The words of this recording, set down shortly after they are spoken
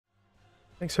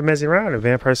Thanks for messing around in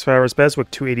Vampire Survivors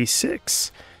BESWEC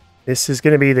 286. This is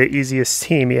going to be the easiest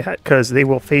team yet, because they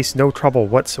will face no trouble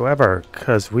whatsoever,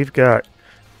 because we've got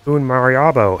Boon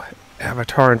Marrabbio,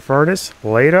 Avatar Infernas,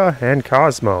 Leda, and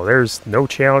Cosmo. There's no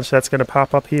challenge that's going to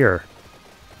pop up here.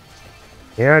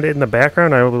 And in the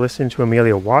background, I will be listening to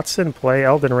Amelia Watson play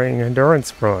Elden Ring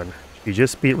Endurance Run. She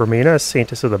just beat Minnah,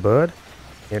 Saintess of the Bud,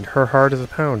 and her heart is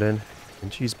a-pounding,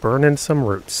 and she's burning some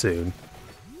roots soon.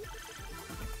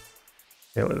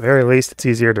 At the very least, it's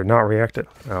easier to not react it.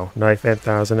 Oh, knife and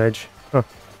thousand edge. Huh.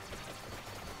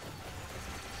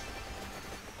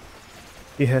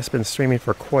 He has been streaming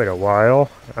for quite a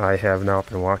while. I have not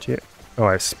been watching it. Oh,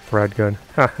 I have spread gun.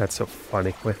 Ha, that's so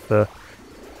funny with the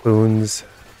Boon's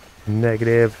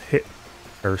negative hit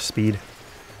or speed.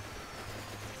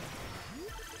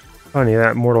 Funny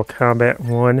that Mortal Kombat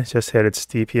 1 just had its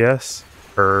DPS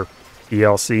or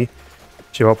DLC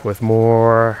show up with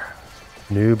more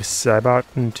Noob Saibot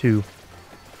and 2.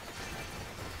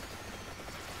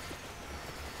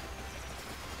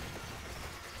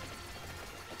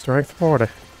 Strength 40.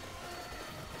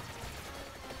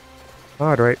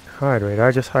 Hydrate, hydrate.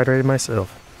 I just hydrated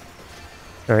myself.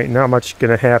 Alright, not much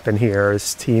gonna happen here.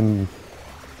 This team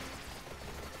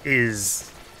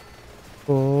is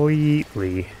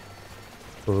completely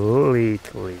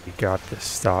got this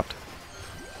stopped.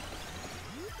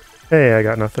 Hey, I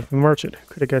got nothing from the merchant.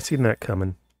 Could have seen that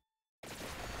coming.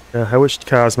 I wished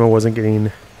Cosmo wasn't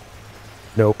getting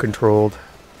no controlled,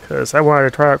 because I wanted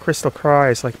to try out Crystal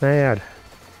Cries like mad.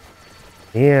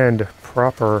 And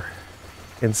proper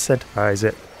incentivize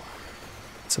it.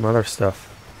 Some other stuff.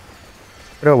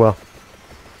 But oh well.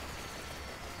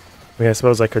 I mean, I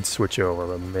suppose I could switch over,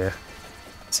 but meh.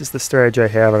 This is the strategy I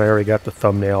have, and I already got the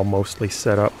thumbnail mostly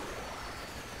set up.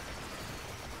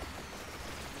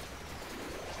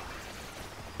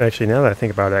 Actually, now that I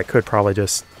think about it, I could probably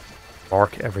just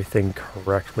mark everything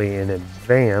correctly in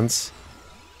advance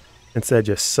instead of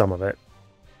just some of it.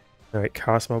 Alright,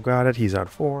 Cosmo got it. He's on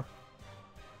 4.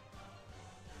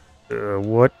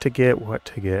 What to get, what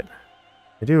to get.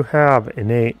 I do have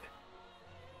innate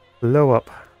blow up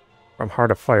from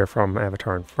Heart of Fire from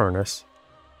Avatar Infernas.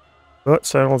 But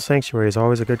Silent Sanctuary is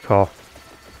always a good call.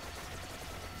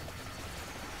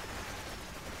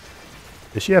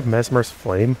 Does she have Mesmer's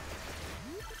Flame?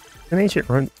 An ancient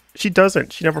run. She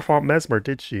doesn't. She never fought Mesmer,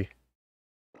 did she?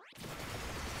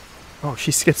 Oh,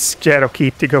 she gets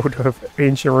Shadowkeep to go to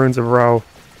Ancient Runes of Ro.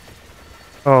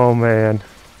 Oh, man.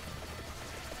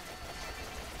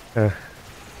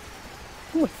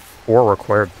 Only 4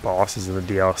 required bosses in the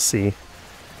DLC.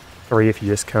 3 if you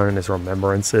just count it as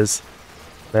remembrances.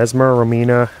 Mesmer,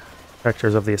 Romina,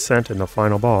 Vectors of the Ascent, and the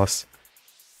final boss.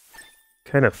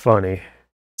 Kind of funny,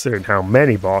 considering how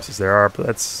many bosses there are, but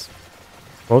that's...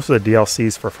 Most of the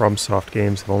DLCs for FromSoft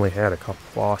games have only had a couple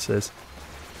bosses.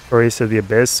 Race of the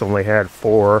Abyss only had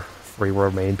 4. 3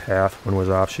 were main path, 1 was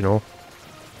optional.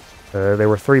 There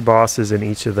were 3 bosses in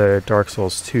each of the Dark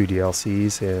Souls 2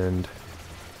 DLCs, and...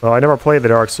 Well, I never played the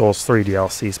Dark Souls 3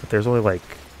 DLCs, but there's only like...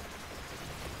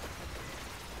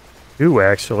 2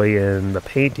 actually in the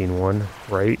painting one,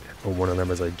 right? Well, one of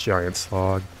them is a giant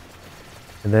slog.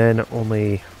 And then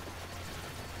only...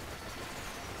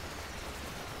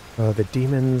 the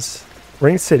demons...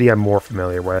 Ring City I'm more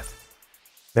familiar with.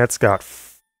 That's got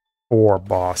 4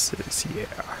 bosses,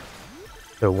 yeah.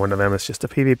 So one of them is just a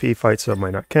PvP fight, so it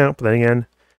might not count, but then again,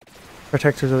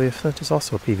 Protectors of the Ascent is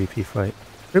also a PvP fight.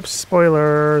 Oops,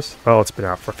 spoilers! Well, it's been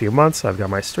out for a few months, I've got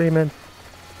my stream in,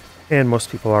 and most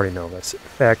people already know this. In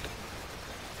fact,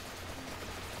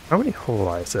 how many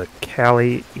Holai is it?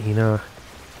 Callie, Ina,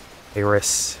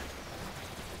 Aerith,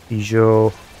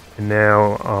 Bijou, and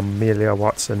now Amelia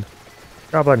Watson.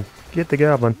 Goblin, get the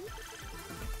goblin.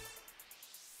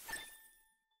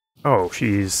 Oh,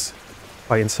 she's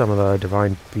fighting some of the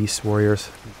Divine Beast Warriors.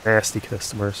 Nasty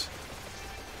customers.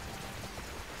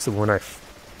 It's the one I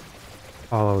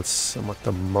followed somewhat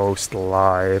the most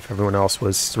live. Everyone else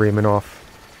was streaming off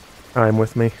time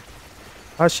with me.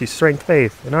 Ah, she's Strength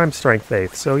Faith, and I'm Strength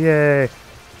Faith, so yay!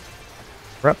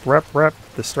 Rep,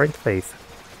 the Strength Faith.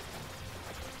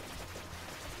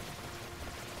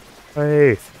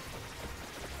 Faith.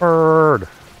 Bird.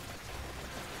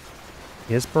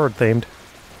 He is bird themed.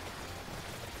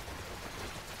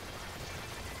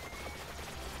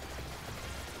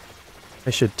 I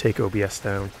should take OBS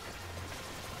down.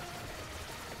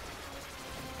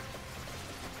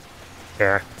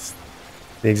 Yeah, it's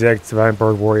the exact Divine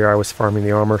Bird Warrior I was farming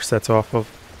the armor sets off of.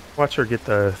 Watch her get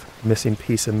the missing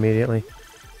piece immediately.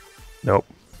 Nope.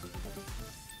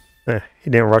 He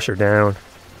didn't rush her down.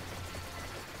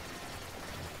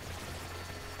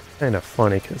 Kind of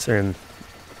funny considering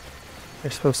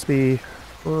They're supposed to be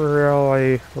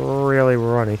really, really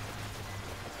runny.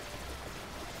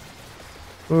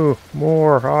 Ooh,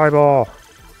 more eyeball.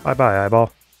 Bye-bye,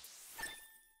 eyeball.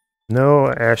 No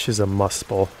Ashes of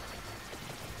Muspel.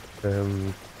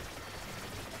 What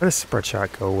does Spread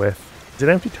Shot go with? Is it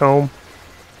Empty Tome?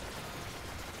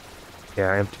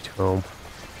 Yeah, Empty Tome.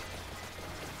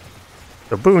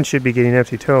 So Boon should be getting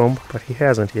Empty Tome, but he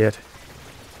hasn't yet.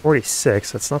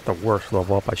 46, that's not the worst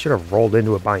level up. I should have rolled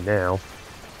into it by now.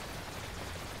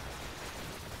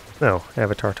 No,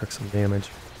 Avatar took some damage.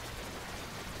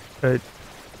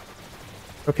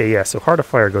 Okay, yeah, so Heart of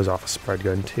Fire goes off a spread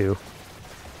gun too.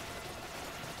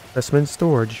 Investment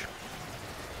storage.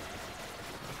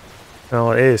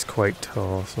 Well, it is quite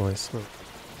tall, so I smoke.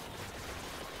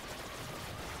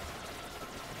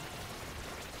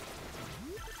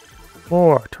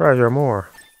 More treasure, more.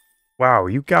 Wow,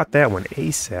 you got that one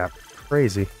ASAP.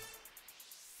 Crazy.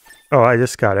 Oh, I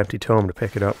just got Empty Tome to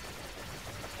pick it up.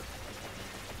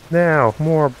 Now,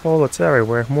 more bullets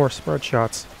everywhere, more spread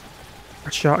shots.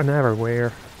 Spread shotting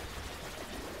everywhere.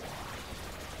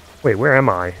 Wait, where am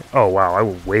I? Oh wow, I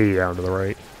went way down to the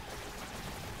right.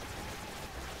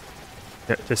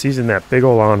 Yeah, just using that big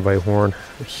ol' envoy horn,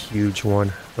 the huge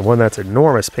one. The one that's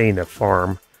enormous pain to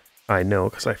farm. I know,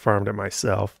 because I farmed it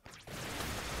myself.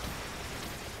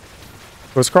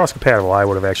 If it was cross-compatible, I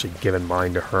would have actually given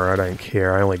mine to her. I didn't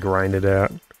care. I only grinded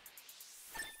it.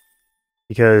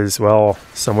 Because, well,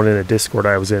 someone in a Discord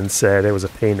I was in said it was a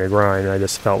pain to grind, and I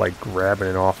just felt like grabbing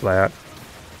it off that.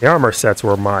 The armor sets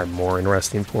were my more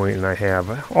interesting point, and I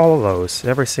have all of those.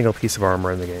 Every single piece of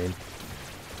armor in the game.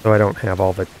 So I don't have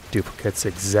all the duplicates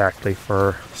exactly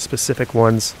for specific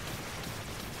ones.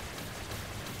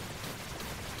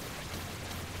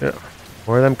 Yeah,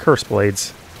 more of them curse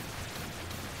blades.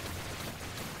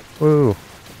 Woo!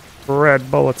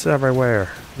 Red bullets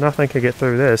everywhere. Nothing could get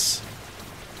through this.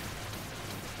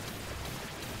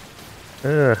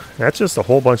 That's just a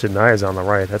whole bunch of knives on the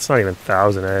right. That's not even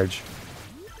 1000 edge.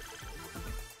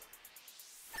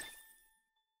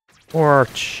 More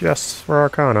chests for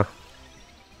Arcana.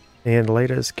 And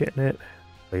Leda's getting it.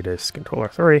 Leda's controller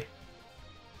 3.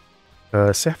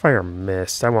 Sapphire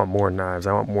Mist. I want more knives.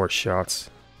 I want more shots.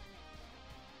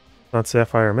 Not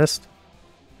Sapphire Mist.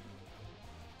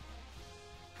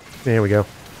 There we go.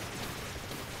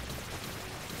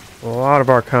 A lot of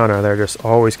Arcana. They're just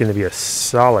always going to be a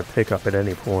solid pickup at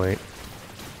any point.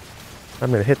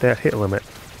 I'm going to hit that hit limit.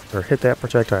 Or hit that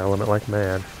projectile limit like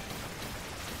mad.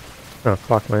 Oh,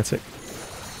 Clock Lancet.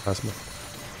 Cosmo.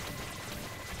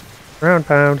 Ground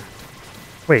Pound.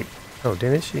 Wait. Oh,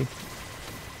 didn't she?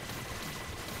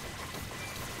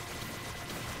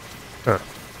 Huh.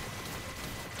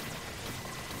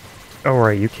 Oh,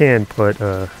 right. You can put,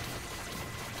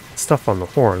 stuff on the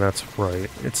horn. That's right.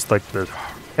 It's like the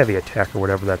heavy attack or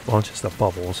whatever that launches the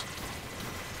bubbles.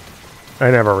 I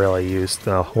never really used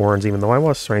the horns, even though I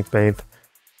was strength-based.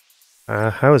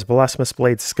 I was Blasphemous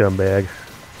Blade scumbag.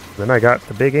 Then I got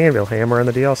the big anvil hammer in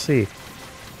the DLC.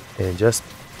 And just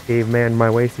caveman my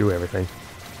way through everything.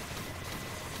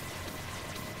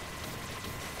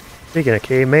 Speaking of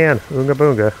caveman, Oonga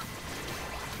Boonga.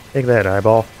 Take that,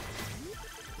 eyeball.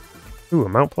 Ooh,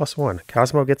 amount +1.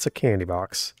 Cosmo gets a candy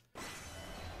box.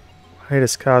 Why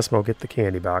does Cosmo get the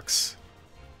candy box?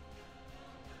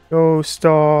 Ghost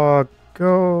dog!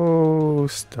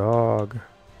 Ghost dog!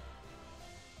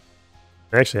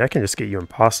 Actually, I can just get you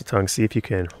Imposter Tongue, see if you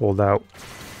can hold out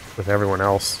with everyone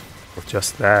else with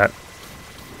just that.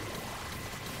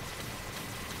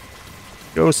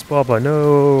 Ghost Bubba,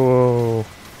 no!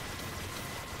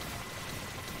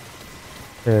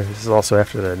 Yeah, this is also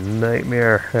after the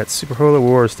nightmare that Super Holo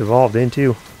Wars devolved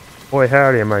into. Boy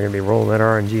howdy, am I going to be rolling that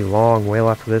RNG long way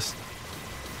after this.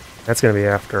 That's going to be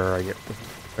after I get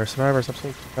our Survivors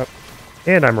episode up.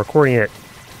 And I'm recording it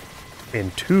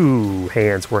in 2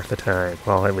 hands worth of time.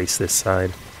 Well, at least this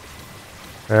side.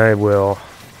 I will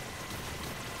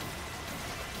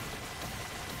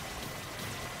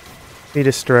be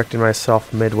distracting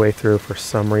myself midway through for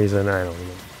some reason. I don't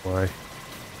know why.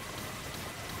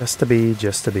 Just to be,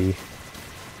 just to be.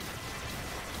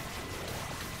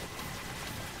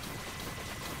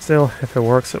 Still, if it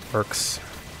works, it works.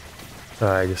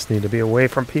 I just need to be away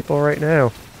from people right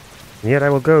now. And yet I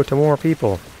will go to more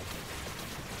people.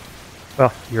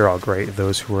 Well, you're all great,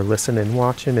 those who are listening,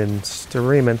 watching, and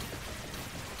streaming.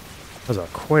 That was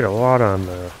quite a lot on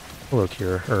the Holo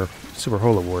Cure, or Super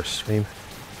Holo Wars stream.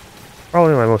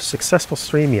 Probably my most successful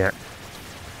stream yet.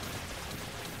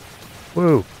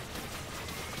 Woo!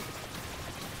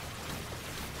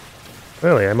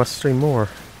 Really, I must stream more.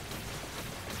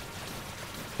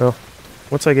 Well,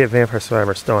 once I get Vampire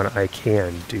Survivors done, I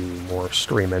can do more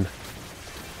streaming.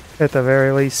 At the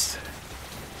very least.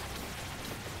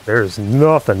 There's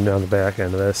nothing on the back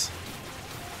end of this.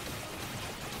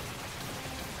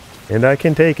 And I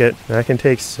can take it. I can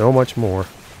take so much more.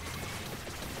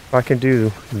 If I can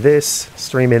do this,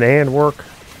 streaming and work.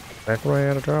 Back when I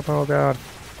had a drop, oh god.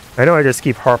 I know I just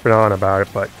keep harping on about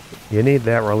it, but you need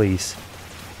that release.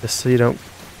 Just so you don't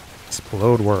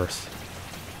explode worse.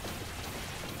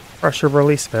 Pressure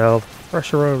release valve.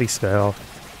 Pressure release valve.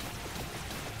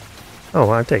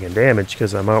 Oh, I'm taking damage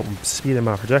because I'm out speeding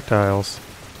my projectiles.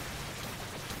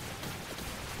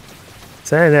 Is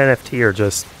that an NFT or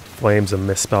just flames of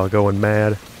Misspell going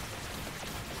mad?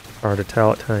 Hard to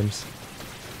tell at times.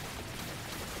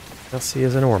 DLC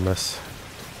is enormous.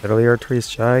 Fiddly Tree is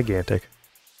gigantic.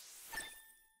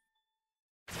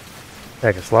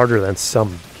 Heck, it's larger than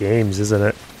some games, isn't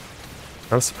it?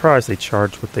 I'm surprised they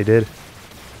charged what they did.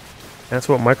 That's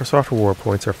what Microsoft Reward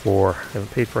Points are for. I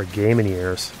haven't paid for a game in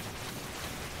years.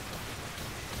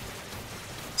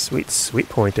 Sweet, sweet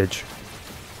pointage.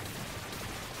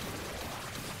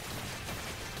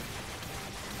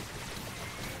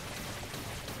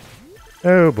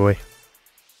 Oh boy.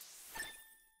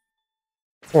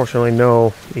 Fortunately,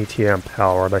 no ETM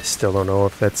powered. I still don't know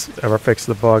if that's ever fixed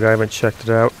the bug. I haven't checked it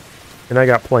out. And I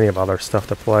got plenty of other stuff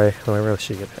to play. So I really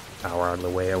should get that power out of the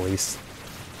way at least.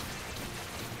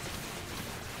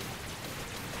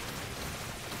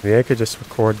 Maybe I could just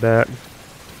record that.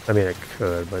 I mean, I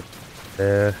could, but...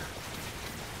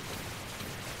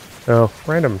 Oh,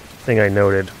 random thing I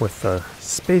noted with the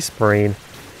Space Brain.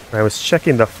 I was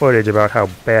checking the footage about how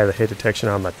bad the hit detection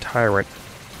on the Tyrant,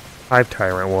 Hive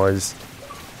Tyrant was.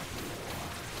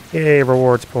 Yay,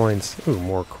 rewards points. Ooh,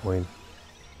 more coin.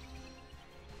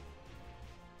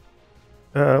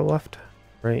 Left,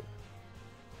 right.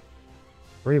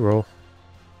 Reroll.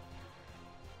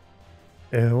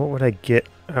 What would I get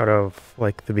out of,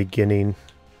 like, the beginning?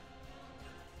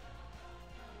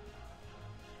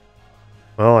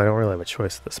 Well, I don't really have a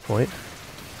choice at this point.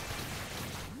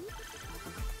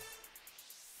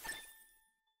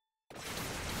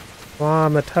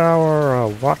 Climb the tower,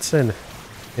 Watson.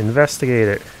 Investigate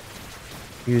it.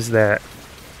 Use that.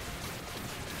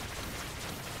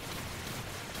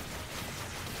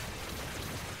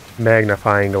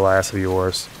 Magnifying glass of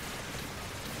yours.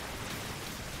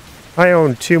 I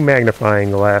own 2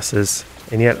 magnifying glasses,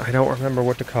 and yet I don't remember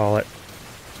what to call it.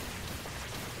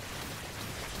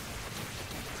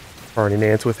 Farting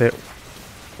ants with it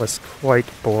was quite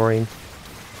boring,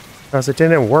 because it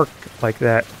didn't work like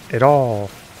that at all.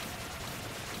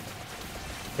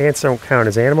 Ants don't count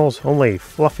as animals, only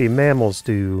fluffy mammals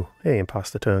do. Hey,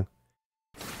 impasta tongue.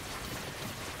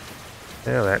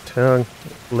 Now that tongue,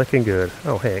 licking good.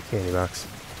 Oh, hey, a candy box.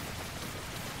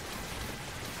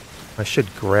 I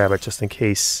should grab it just in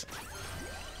case.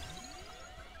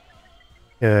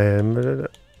 Rectorb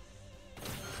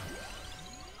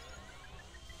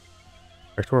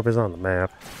is on the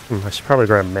map. I should probably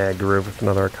grab Mad Groove if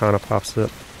another Arcana pops up.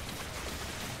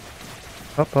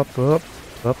 Up, up, up.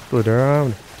 Up,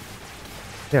 down.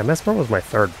 Yeah, Mesmer was my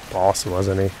 3rd boss,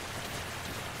 wasn't he?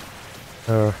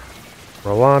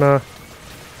 Rolana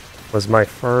was my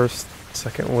 1st.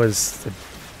 2nd was the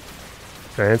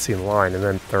dancing line, and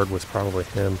then 3rd was probably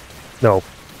him. No,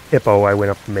 Hippo. I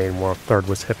went up the main one. 3rd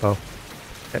was Hippo.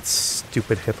 That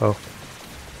stupid Hippo.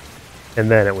 And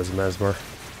then it was Mesmer.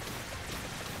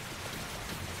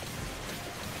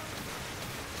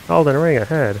 Elden Ring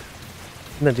ahead.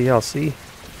 In the DLC.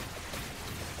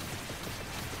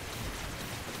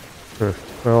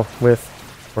 Well, with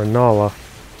Renala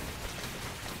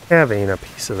having a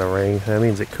piece of the ring, that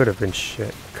means it could have been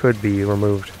could be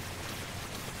removed.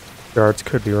 Guards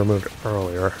could be removed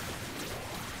earlier.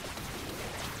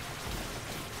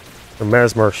 So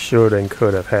Mesmer should and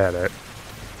could have had it.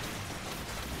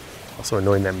 Also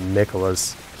annoying that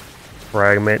Nicola's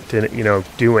fragment didn't,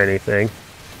 do anything.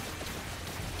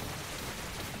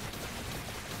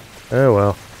 Oh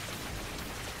well.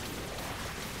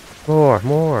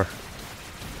 More.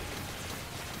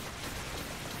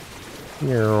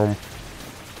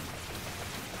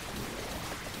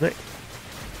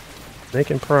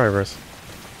 Making progress.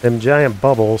 Them giant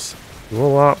bubbles do a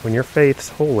lot when your faith's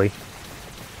holy.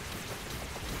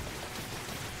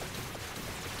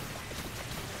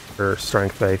 Or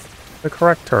strength faith. The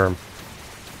correct term.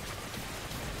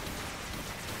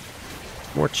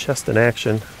 More chest in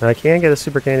action. I can get a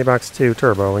Super Candy Box 2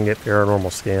 Turbo and get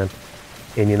Paranormal Scan.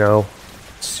 And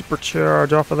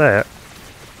supercharge off of that.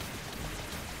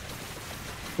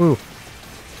 Woo.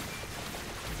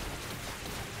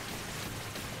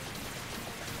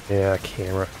 Yeah,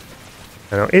 camera.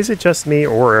 I don't know, is it just me,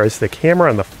 or is the camera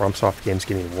on the FromSoft games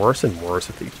getting worse and worse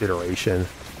with each iteration?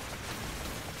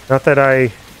 Not that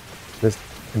I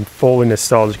am fully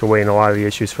nostalgic away in a lot of the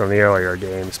issues from the earlier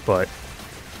games, but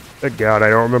good God, I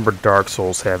don't remember Dark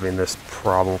Souls having this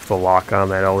problem with the lock-on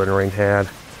that Elden Ring had.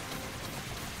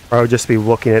 I would just be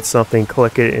looking at something,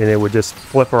 click it, and it would just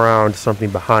flip around something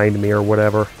behind me or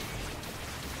whatever.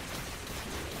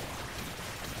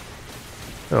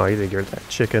 Oh, you think you're that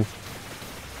chicken.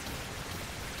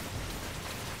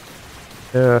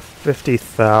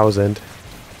 50,000.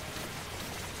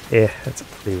 Yeah, that's a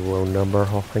pretty low number,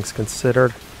 all things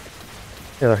considered. On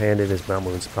the other hand, it is about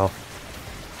Moonspell.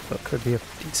 So it could be a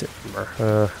decent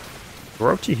number.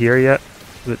 Orochi here yet?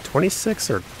 Is it 26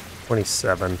 or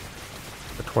 27?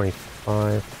 Or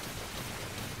 25?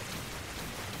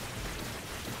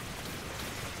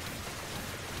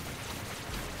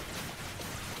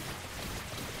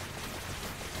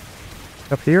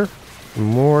 Up here?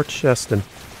 More Cheston.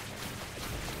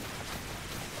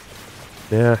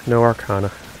 Yeah, no Arcana.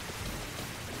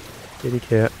 Kitty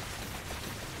cat.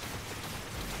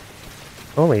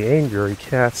 Only angry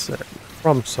cats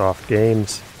from soft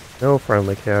games. No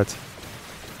friendly cats.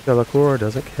 Delacour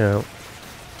doesn't count.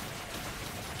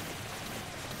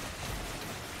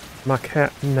 My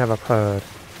cat never purred.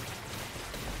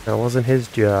 That wasn't his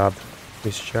job.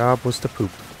 His job was to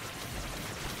poop.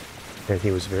 And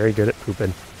he was very good at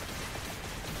pooping.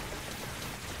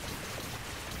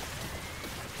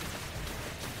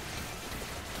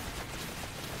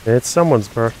 It's someone's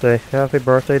birthday. Happy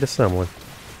birthday to someone.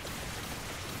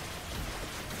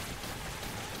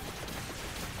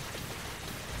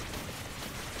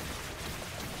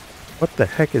 What the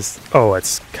heck is... Oh,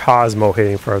 it's Cosmo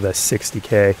hitting for the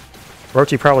 60k.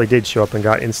 Orochi probably did show up and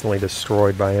got instantly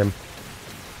destroyed by him.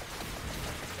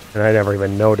 And I never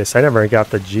even noticed. I never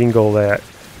got the jingle that...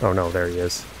 Oh no, there he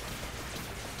is.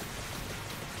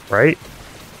 Right?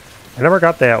 I never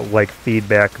got that, like,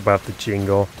 feedback about the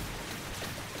jingle.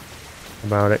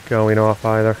 About it going off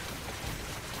either.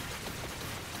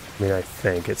 I mean, I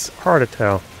think. It's hard to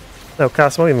tell. No,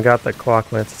 Cosmo even got the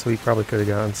clock lance, so he probably could have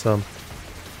gotten some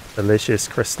delicious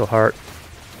crystal heart.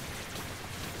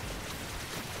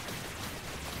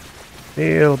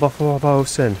 Kneel before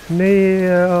Bosun.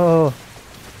 Kneel!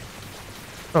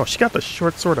 Oh, she got the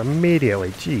short sword immediately.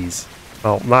 Jeez.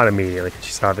 Well, not immediately, because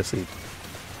she's obviously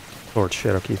Lord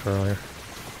Shadowkeep earlier.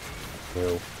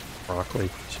 No. Broccoli.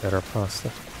 Cheddar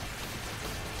pasta.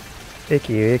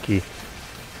 Icky, icky.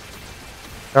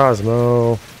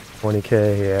 Cosmo.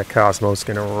 20k. Yeah, Cosmo's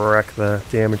gonna wreck the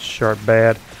damage chart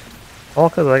bad. All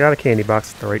because I got a candy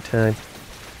box at the right time.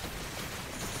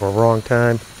 Or wrong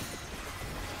time.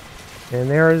 And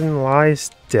therein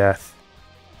lies death.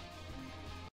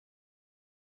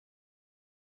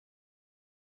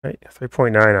 Right,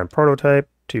 3.9 on Prototype,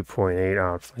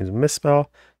 2.8 on Flames Misspell,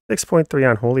 6.3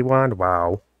 on Holy Wand,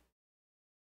 wow.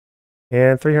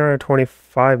 And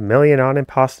 325 million on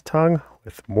Imposter Tongue,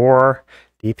 with more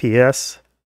DPS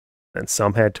than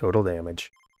some had total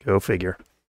damage. Go figure.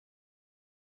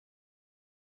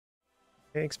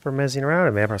 Thanks for messing around.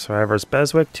 I'm Avatar Survivors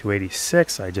BESWEC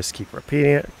 286. I just keep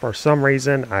repeating it. For some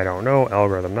reason, I don't know,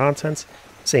 algorithm nonsense.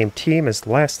 Same team as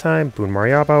last time, Boon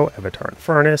Marrabbio, Avatar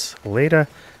Infernas, Leda,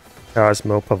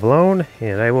 Cosmo, Pavlone,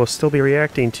 and I will still be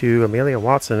reacting to Amelia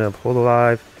Watson of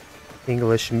Hololive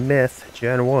English Myth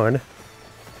Gen 1.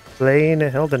 Playing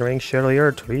Elden Ring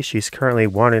Chevalier 3. She's currently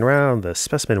wandering around the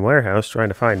specimen warehouse trying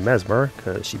to find Mesmer,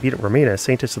 because she beat up Romina,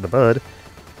 Saintess of the Bud,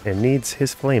 and needs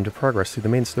his flame to progress through the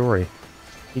main story.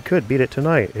 He could beat it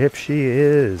tonight if she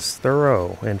is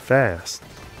thorough and fast.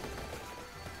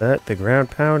 But the ground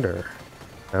pounder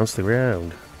pounds the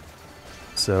ground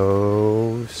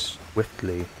so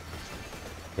swiftly.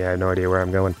 Yeah, I have no idea where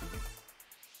I'm going.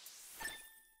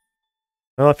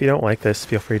 Well, if you don't like this,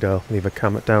 feel free to leave a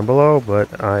comment down below,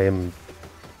 but I am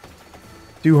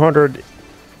 200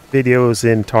 videos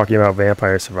in talking about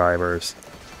Vampire Survivors.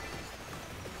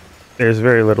 There's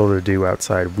very little to do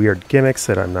outside weird gimmicks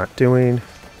that I'm not doing.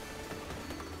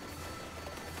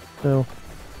 So,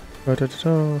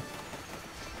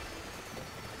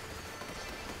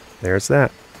 there's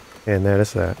that. And that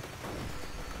is that.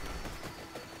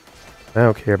 I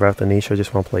don't care about the niche, I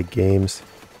just want to play games.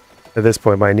 At this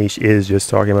point, my niche is just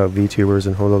talking about VTubers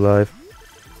and Hololive.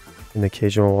 And the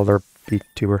occasional other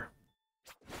VTuber.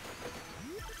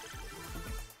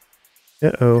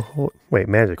 Uh-oh. Wait,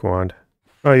 Magic Wand.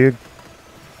 Oh, you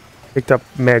picked up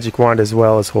Magic Wand as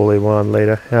well as Holy Wand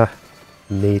later. Yeah,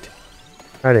 neat.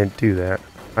 I didn't do that.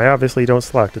 I obviously don't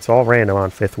select. It's all random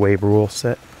on 5th wave rule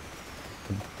set.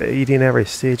 Beating every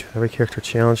stage with every character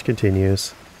challenge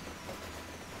continues.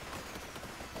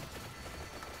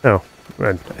 Oh,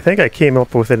 I think I came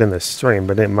up with it in the stream,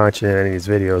 but didn't mention it in any of these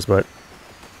videos, but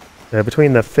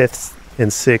between the 5th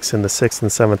and 6th and the 6th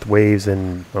and 7th waves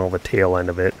and, well, the tail end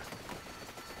of it,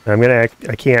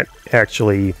 I can't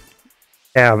actually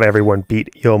have everyone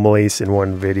beat Ilmalace in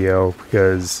one video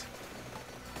because,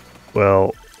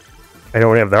 well, I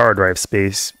don't have the hard drive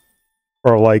space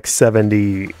for like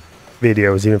 70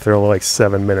 videos, even if they're only like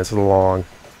 7 minutes long.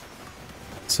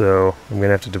 So I'm going to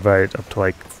have to divide it up to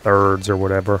like thirds or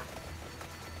whatever.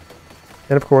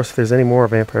 And of course, if there's any more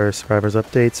Vampire Survivors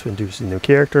updates, introducing new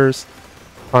characters,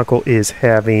 Uncle is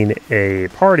having a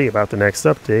party about the next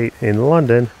update in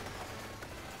London.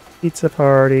 Pizza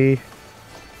party.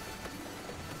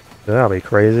 That'll be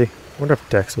crazy. I wonder if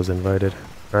Dex was invited.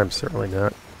 I'm certainly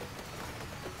not.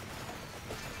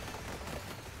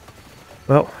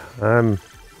 Well, I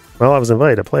was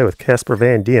invited to play with Casper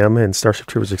Van Diem in Starship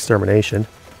Troopers Extermination.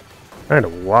 Kinda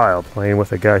wild playing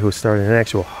with a guy who starred in an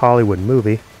actual Hollywood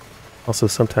movie. Also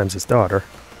sometimes his daughter.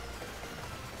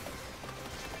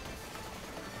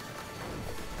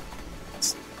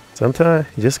 Sometimes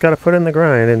you just gotta put in the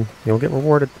grind and you'll get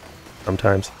rewarded.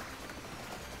 Sometimes.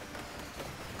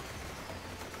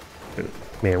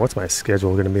 Man, what's my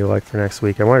schedule gonna be like for next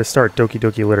week? I want to start Doki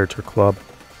Doki Literature Club.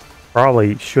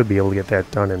 Probably should be able to get that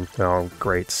done in... Oh,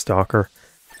 great. Stalker.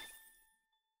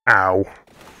 Ow.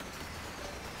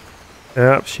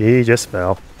 Yep, she just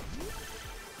fell.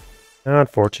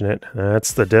 Unfortunate.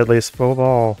 That's the deadliest foe of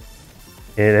all.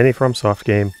 In any FromSoft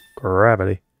game.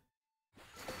 Gravity.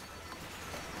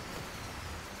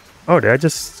 Oh, did I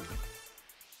just...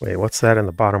 Wait, what's that in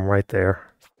the bottom right there?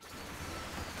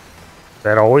 Is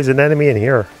that always an enemy in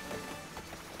here?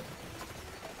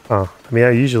 Huh. I mean,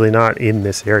 I'm usually not in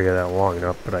this area that long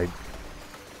enough, but I...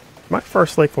 My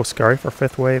first Lake Foscari for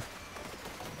 5th wave.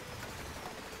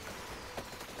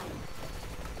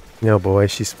 No boy,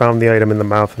 she's found the item in the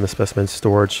mouth in the specimen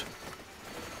storage.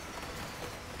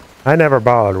 I never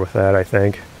bothered with that, I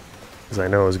think. Because I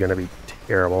know it was going to be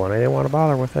terrible, and I didn't want to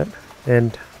bother with it.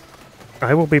 And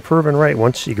I will be proven right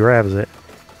once she grabs it.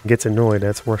 And gets annoyed,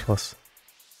 that's worthless.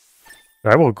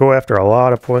 I will go after a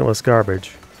lot of pointless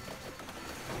garbage.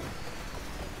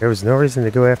 There was no reason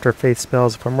to go after faith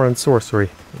spells if I'm running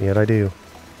sorcery, and yet I do.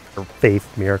 Or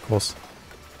faith miracles.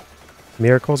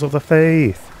 Miracles of the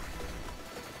faith.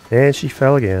 And she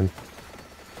fell again.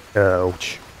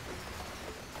 Ouch.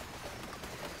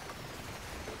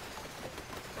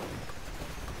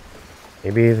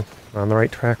 Maybe I'm on the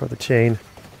right track with the chain.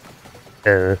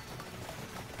 Ow.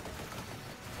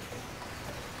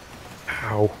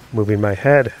 Moving my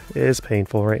head is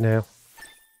painful right now.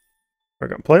 For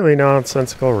completely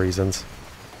nonsensical reasons.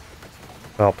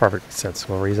 Well, perfectly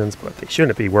sensible reasons, but they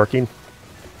shouldn't be working.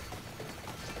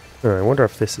 I wonder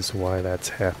if this is why that's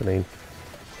happening.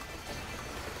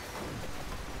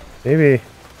 Maybe...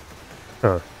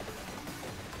 Huh.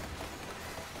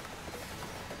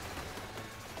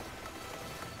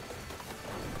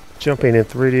 Jumping in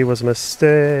 3D was a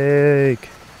mistake.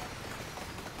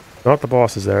 Not the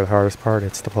bosses that are the hardest part,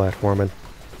 it's the platforming.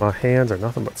 My hands are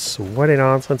nothing but sweaty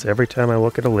nonsense every time I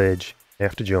look at a ledge. I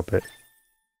have to jump it.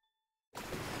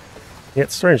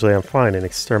 Yet strangely I'm fine in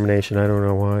Extermination, I don't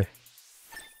know why.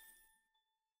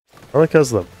 Probably because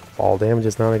the fall damage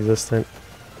is non-existent.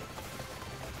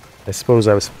 I suppose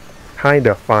I was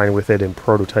kinda fine with it in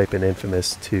Prototype and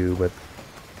Infamous too, but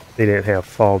they didn't have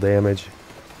fall damage.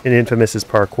 And Infamous's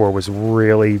parkour was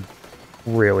really,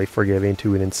 really forgiving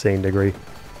to an insane degree.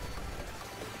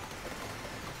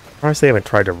 Honestly, I haven't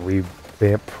tried to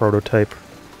revamp Prototype,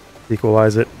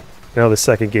 equalize it. Now the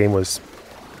second game was...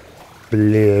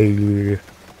 bleh.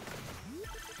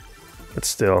 But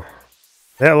still,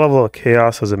 that level of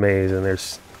chaos was amazing.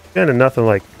 There's kind of nothing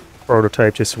like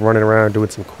Prototype just running around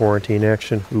doing some quarantine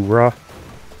action. Hoorah.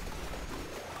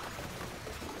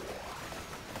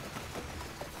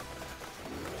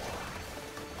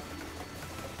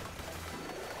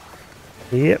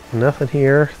 Yep, nothing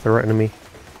here threatening me.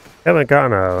 Haven't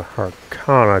gotten a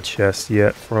Arcana chest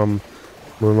yet from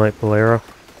Moonlight Bolero.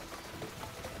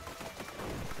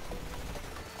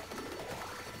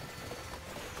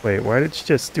 Wait, why did she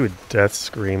just do a death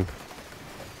scream?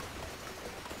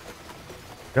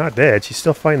 Not dead, she's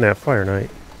still fighting that Fire Knight.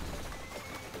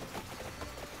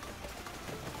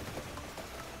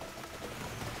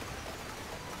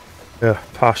 Ugh,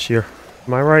 posture.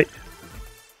 Am I right?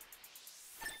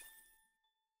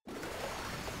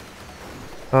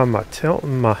 I'm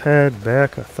tilting my head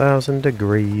back 1,000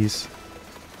 degrees.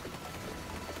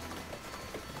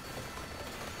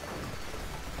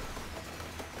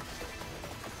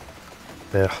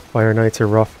 Yeah, Fire Knights are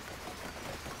rough.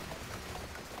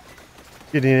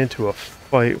 Getting into a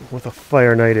fight with a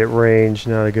Fire Knight at range,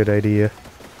 not a good idea.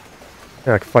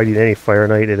 Like fighting any Fire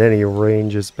Knight at any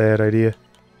range is a bad idea.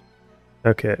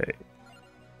 Okay.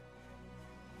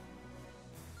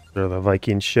 Those are the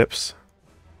Viking ships.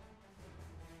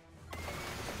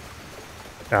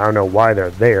 I don't know why they're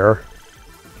there.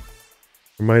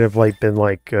 There might have been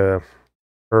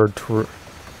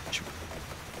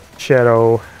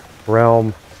Shadow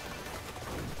Realm,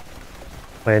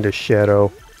 Land of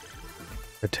Shadow,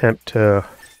 attempt to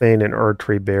feign an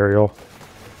Erdtree burial.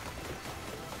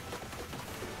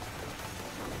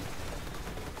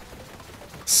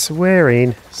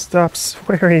 Swearing? Stop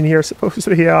swearing, you're supposed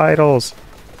to be idols.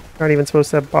 You're not even supposed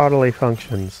to have bodily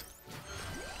functions.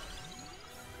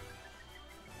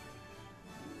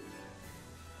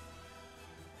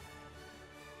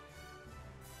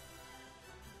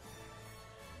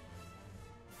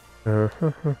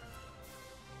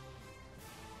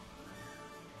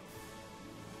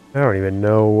 I don't even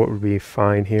know what would be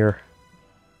fine here.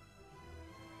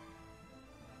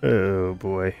 Oh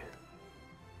boy.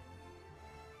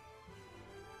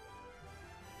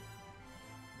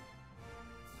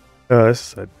 Oh,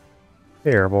 this is a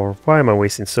terrible. Why am I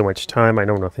wasting so much time? I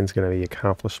know nothing's going to be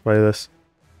accomplished by this.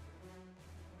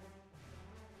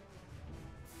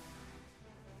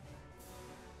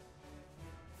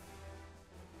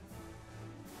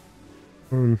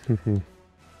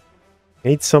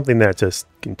 Need something that just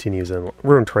continues in.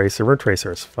 Rune Tracer. Rune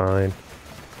Tracer is fine.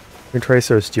 Rune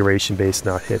Tracer is duration based,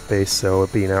 not hit based, so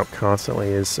it being out constantly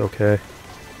is okay.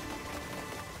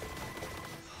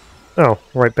 Oh,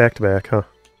 right back to back, huh?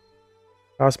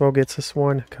 Cosmo gets this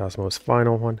one. Cosmo's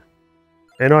final one.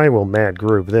 And I will mad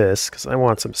groove this, because I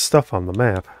want some stuff on the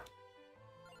map.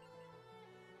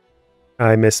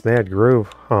 I miss Mad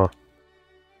Groove, huh?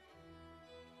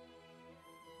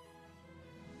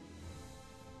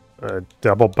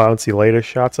 Double bouncy Leda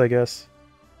shots, I guess.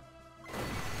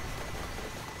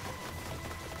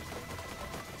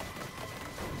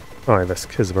 Oh, I missed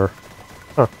Kisber.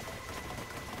 Huh.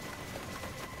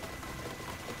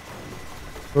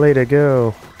 Leda,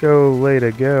 go. Go,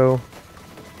 Leda, go.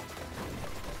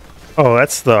 Oh,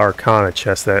 that's the Arcana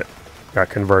chest that got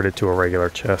converted to a regular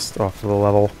chest off of the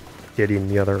level. Getting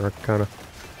the other Arcana.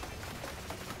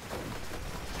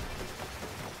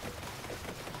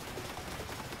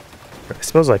 I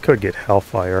suppose I could get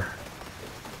Hellfire.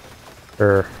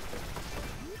 Or if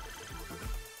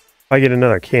I get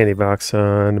another candy box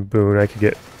on Boon, I could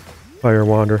get Fire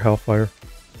Wand or Hellfire.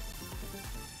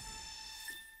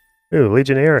 Ooh,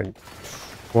 Legionnaire and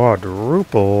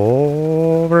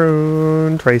Quadruple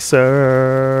Rune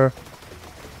Tracer.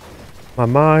 My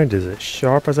mind is as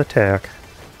sharp as a tack.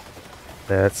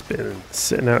 That's been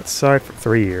sitting outside for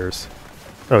 3 years.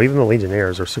 Oh, even the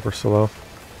Legionnaires are super slow.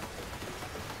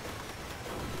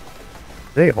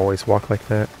 They always walk like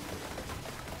that.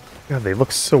 God, they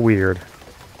look so weird.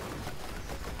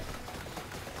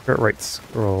 Right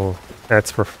scroll.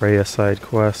 That's for Freya side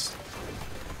quest.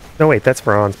 No, wait, that's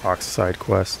for Ansbach's side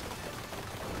quest.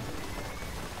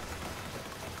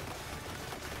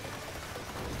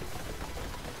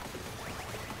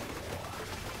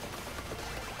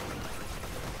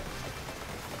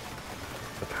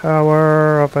 The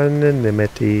power of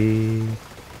anonymity.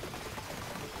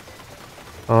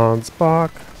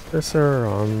 Ansbach, Sir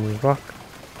Ansbach.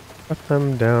 Put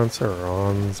them down, Sir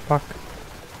Ansbach.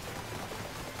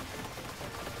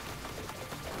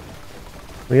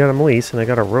 We got a Melise, and I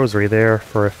got a Rosary there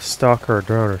for if Stalker or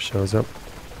Drowner shows up.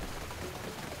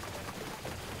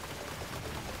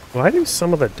 Why do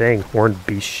some of the dang Horned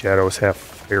Beast Shadows have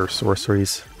fire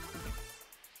sorceries?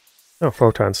 Oh,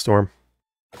 Photon Storm.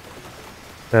 I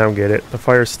don't get it. The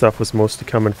fire stuff was mostly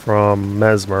coming from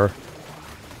Mesmer.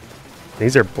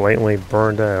 These are blatantly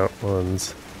burned out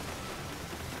ones.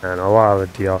 And a lot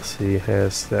of the DLC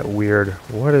has that weird,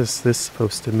 what is this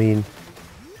supposed to mean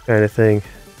kind of thing.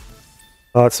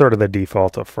 Well, it's sort of the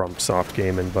default of From Soft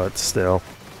Gaming, but still.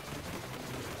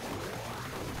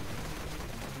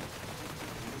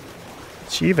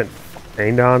 Did she even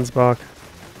find Ansbach?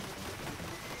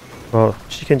 Well,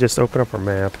 she can just open up her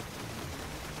map.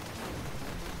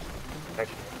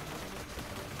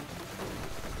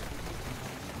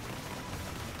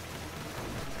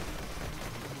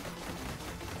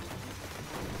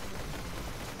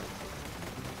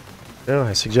 No,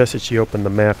 I suggested she open the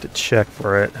map to check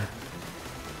for it.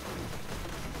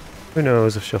 Who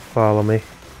knows if she'll follow me.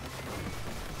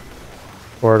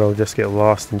 Or it'll just get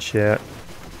lost in chat.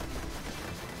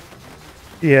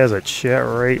 She has a chat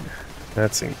rate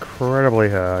that's incredibly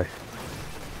high.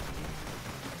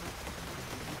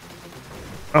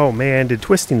 Oh man, did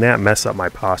twisting that mess up my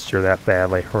posture that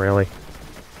badly, really?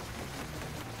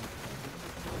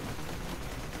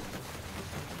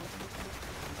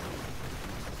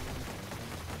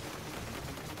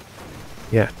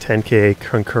 Yeah, 10k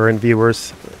concurrent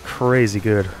viewers. Crazy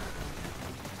good.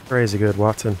 Crazy good,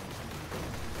 Watson.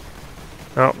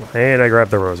 Oh, and I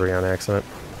grabbed the rosary on accident.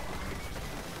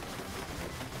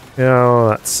 Oh,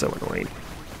 that's so annoying.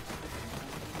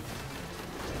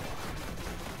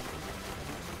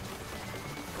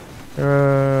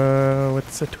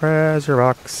 What's the treasure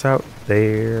box out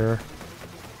there?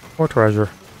 More treasure.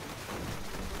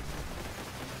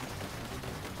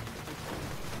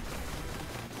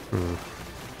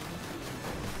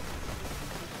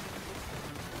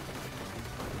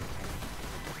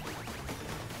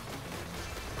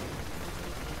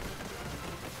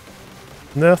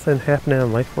 Nothing happening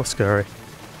on Lake Foscari.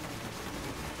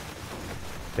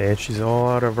 Man, she's all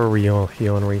out of her real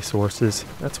healing resources.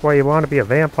 That's why you want to be a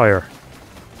vampire.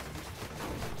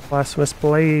 Blasphemous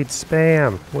Blade,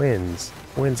 spam, wins.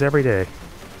 Wins every day.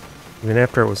 Even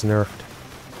after it was nerfed.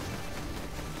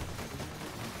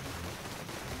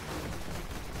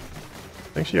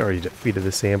 I think she already defeated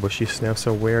this ambush she's now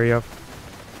so wary of.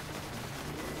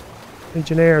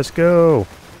 Legionnaires, go!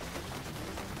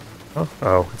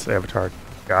 Oh, it's Avatar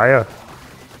Gaia?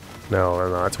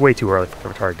 No, it's way too early for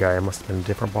Avatar Gaia. It must have been a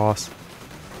different boss.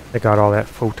 They got all that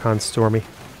photon stormy.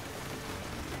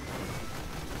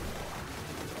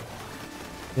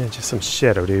 Yeah, just some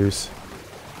shadow dudes.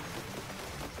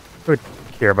 Who would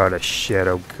care about a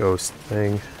shadow ghost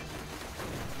thing?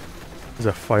 There's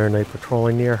a fire knight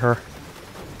patrolling near her.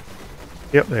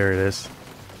 Yep, there it is.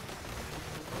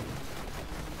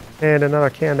 And another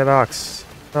candy box.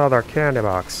 Another candy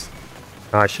box.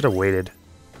 Oh, I should have waited.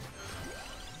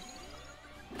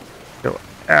 Go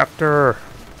after.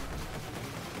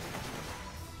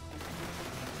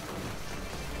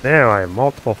 Now I have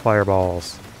multiple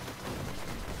fireballs.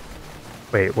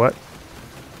 Wait, what?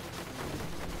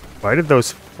 Why did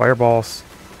those fireballs...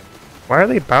 Why are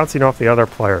they bouncing off the other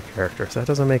player characters? That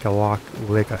doesn't make a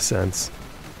lick of sense.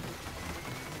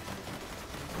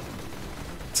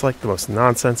 It's like the most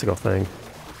nonsensical thing.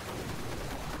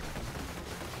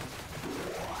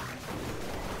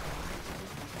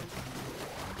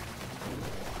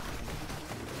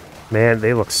 Man,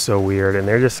 they look so weird, and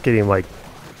they're just getting, like,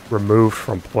 removed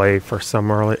from play for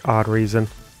some odd reason.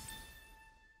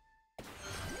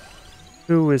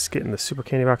 Who is getting the Super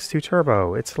Candy Box 2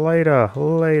 Turbo? It's Leda.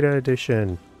 Leda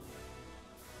edition.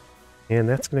 And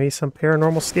that's going to be some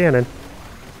paranormal scanning.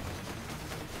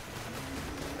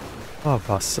 Love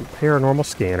us some paranormal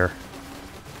scanner.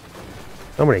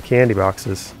 So many candy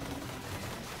boxes.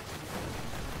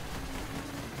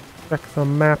 Check the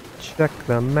map, check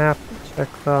the map, check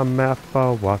the map,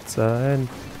 Watson.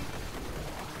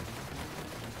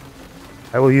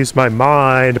 I will use my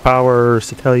mind powers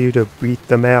to tell you to beat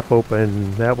the map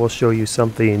open. That will show you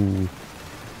something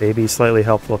maybe slightly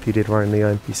helpful if you did run the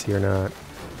NPC or not.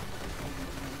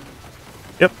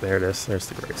 Yep, there it is. There's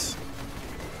the grace.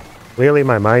 Clearly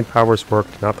my mind powers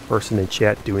worked, not the person in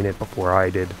chat doing it before I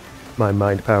did my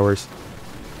mind powers.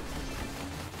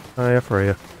 Hiya for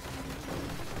you.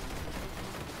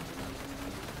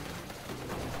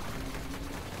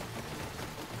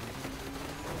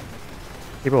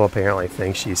 People apparently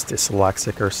think she's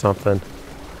dyslexic or something.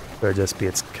 Could just be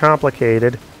it's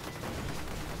complicated. In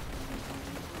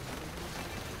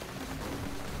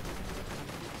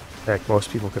fact, most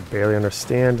people could barely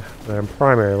understand their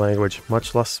primary language,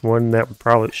 much less one that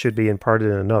probably should be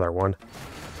imparted in another one.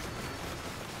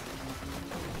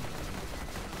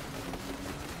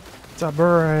 It's a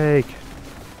break!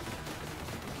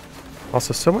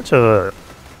 Also, so much of the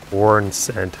Born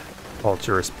Scent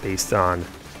culture is based on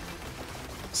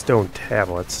stone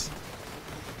tablets.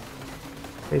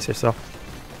 Face yourself.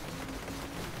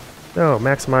 No,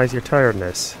 maximize your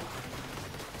tiredness.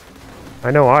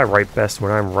 I know I write best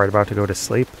when I'm right about to go to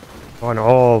sleep. When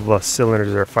all the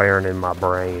cylinders are firing in my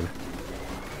brain.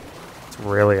 It's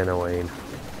really annoying.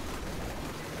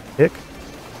 Hick.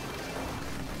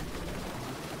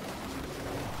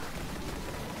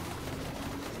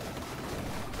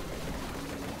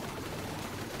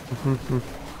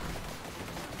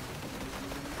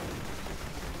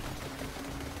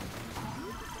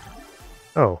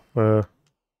 Oh,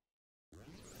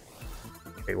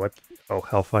 wait, what? Oh,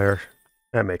 Hellfire.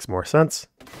 That makes more sense.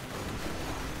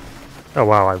 Oh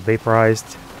wow, I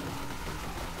vaporized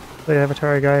the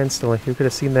Avatar guy instantly. Who could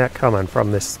have seen that coming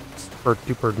from this super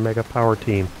duper mega power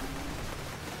team?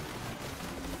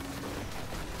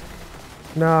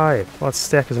 Knife! Let's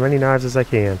stack as many knives as I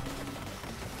can.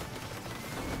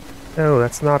 No,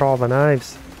 that's not all the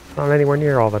knives. Not anywhere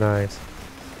near all the knives.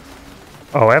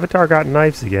 Oh, Avatar got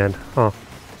knives again. Huh.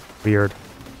 Weird.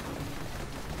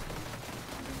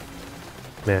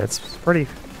 Man, it's pretty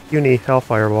puny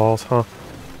Hellfire balls, huh?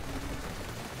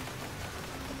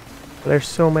 There's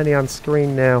so many on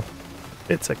screen now.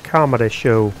 It's a comedy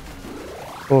show.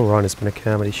 Bull Run has been a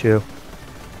comedy show.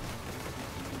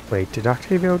 Wait, did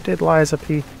Octavio did Liza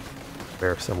P?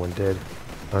 Where someone did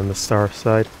on the star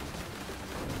side.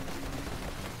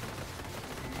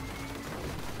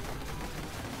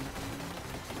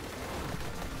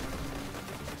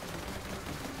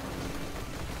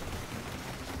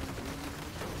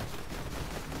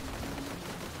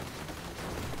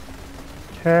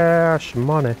 Cash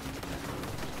money.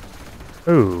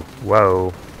 Ooh,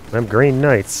 whoa. Them green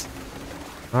knights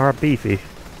are beefy.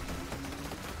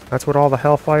 That's what all the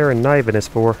hellfire and kniving is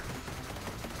for.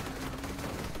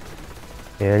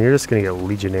 And you're just gonna get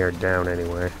Legionnaire down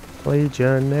anyway.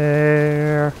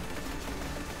 Legionnaire!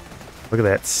 Look at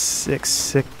that sick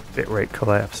bitrate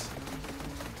collapse.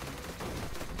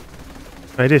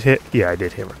 I did hit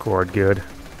record good.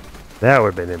 That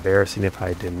would have been embarrassing if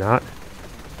I did not.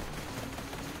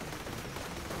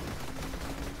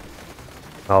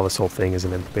 Oh, this whole thing is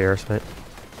an embarrassment.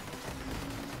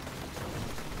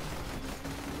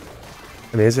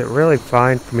 I mean, is it really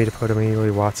fine for me to put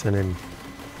Amelia Watson and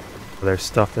their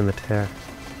stuff in the tag?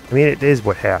 I mean, it is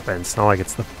what happens. It's not like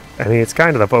it's the... I mean, it's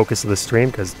kind of the focus of the stream,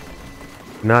 because...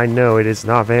 And I know it is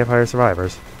not Vampire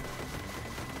Survivors.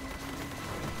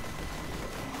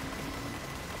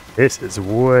 This is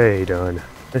way done.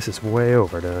 This is way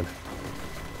overdone.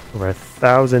 Over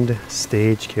 1,000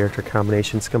 stage character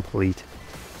combinations complete.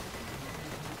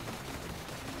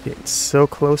 Getting so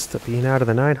close to being out of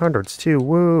the 900s, too.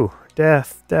 Woo!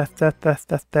 Death, death, death, death,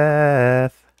 death,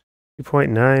 death.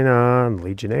 2.9 on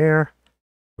Legionnaire.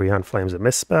 3 on Flames of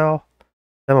Misspell.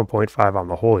 7.5 on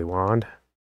the Holy Wand.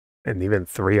 And even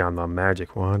 3 on the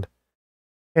Magic Wand.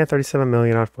 And 37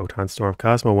 million on Photon Storm.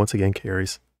 Cosmo once again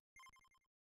carries.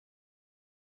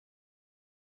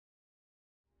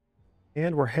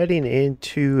 And we're heading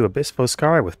into Abyss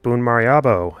Foscari with Boon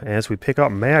Marrabbio as we pick up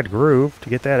Mad Groove to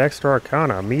get that extra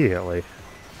Arcana immediately.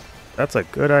 That's a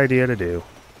good idea to do.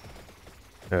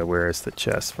 Where is the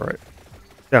chest for it?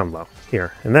 Down low.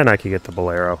 Here. And then I can get the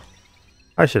Bolero.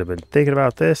 I should have been thinking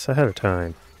about this ahead of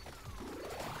time.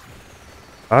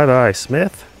 Bye-bye,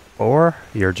 Smith. Or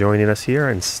you're joining us here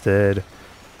instead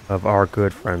of our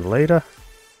good friend Leda.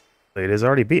 Leda's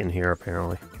already beaten here,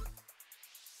 apparently.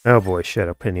 Oh boy,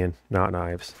 Shadow Pinion, not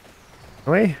knives.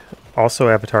 Anyway, also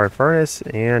Avatar Infernas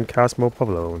and Cosmo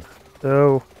Pavlone.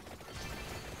 So,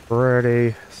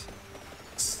 pretty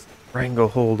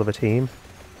stranglehold of a team.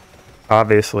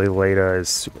 Obviously, Leda is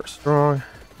super strong,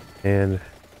 and,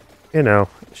 you know,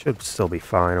 it should still be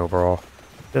fine overall.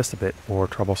 Just a bit more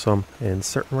troublesome in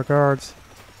certain regards.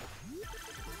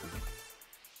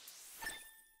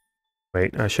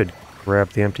 Wait, I should grab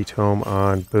the empty tome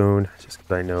on Boon, just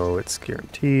because I know it's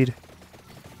guaranteed.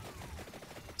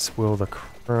 Swill the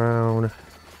crown.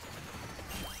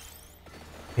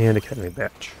 And Academy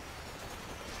Badge.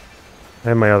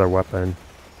 And my other weapon.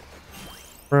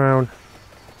 Crown.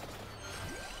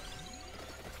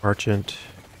 Merchant.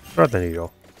 Thread the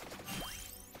needle.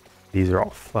 These are all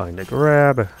fine to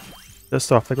grab.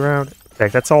 Just off the ground. In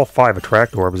fact, that's all 5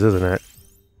 attract orbs, isn't it?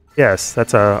 Yes,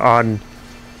 that's on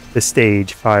the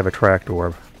stage 5 attract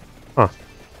orb. Huh.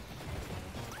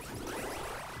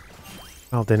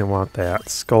 Well, didn't want that.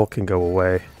 Skull can go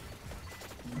away.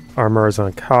 Armor is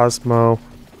on Cosmo.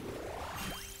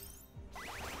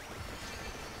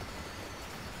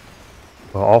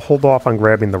 Well, I'll hold off on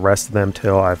grabbing the rest of them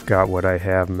till I've got what I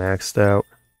have maxed out.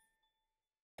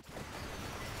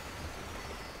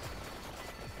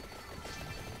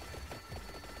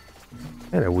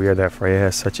 Kind of weird that Freya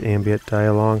has such ambient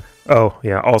dialogue. Oh,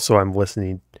 yeah, also I'm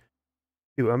listening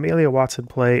to Amelia Watson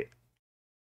play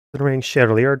Elden Ring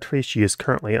Shadow of the Earth Tree. She is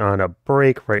currently on a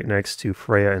break right next to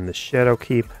Freya in the Shadow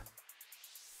Keep.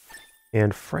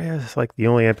 And Freya is like the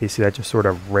only NPC that just sort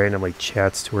of randomly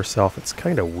chats to herself. It's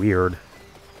kind of weird.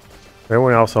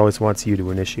 Everyone else always wants you to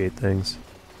initiate things.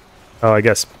 Oh, I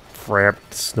guess Freya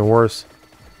snores.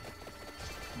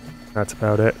 That's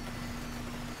about it.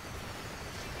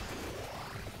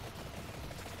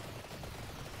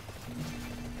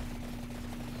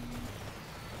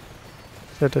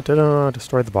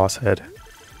 Destroy the boss head.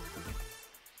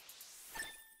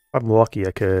 I'm lucky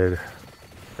I could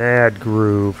Mad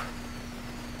Groove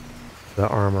the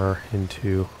armor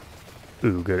into...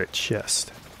 Ooh, good at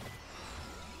chest.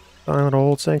 Silent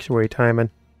old sanctuary timing.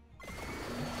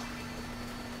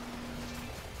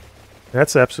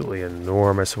 That's absolutely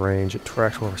enormous range.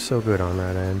 Attract orb is so good on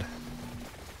that end.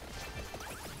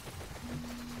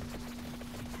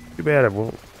 Too bad it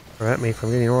won't prevent me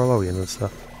from getting Orlovian and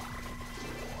stuff.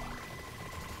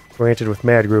 Granted, with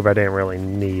Mad Groove, I didn't really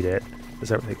need it,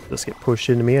 because everything will just get pushed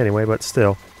into me anyway, but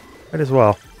still. Might as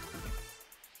well.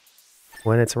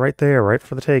 When it's right there, right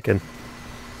for the taking.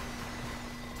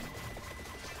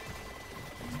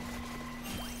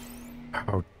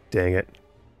 Oh, dang it.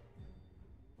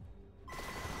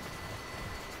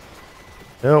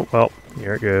 Oh, well,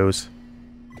 here it goes.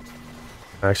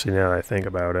 Actually, now that I think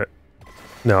about it.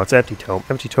 No, it's Empty Tome.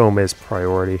 Empty Tome is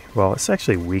priority. Well, this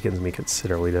actually weakens me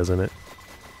considerably, doesn't it?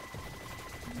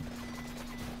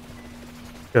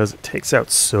 Because it takes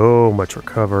out so much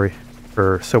recovery,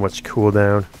 or so much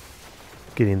cooldown,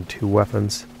 getting the 2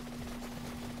 weapons.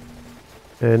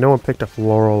 And no one picked up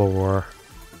Laurel or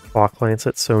Clock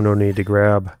Lancet, so no need to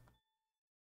grab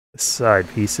the side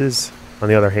pieces. On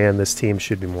the other hand, this team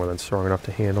should be more than strong enough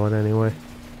to handle it anyway.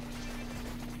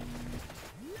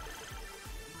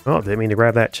 Oh, didn't mean to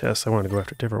grab that chest. I wanted to go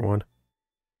after a different one.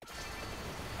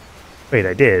 Wait,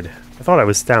 I did. I thought I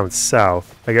was down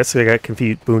south. I guess I got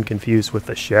Boon confused with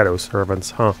the Shadow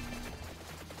Servants, huh?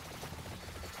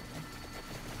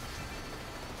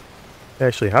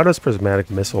 Actually, how does Prismatic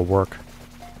Missile work?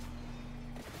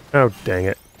 Oh, dang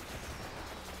it.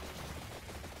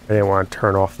 I didn't want to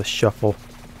turn off the shuffle.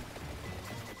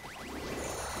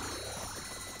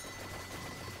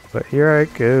 But here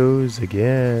it goes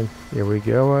again. Here we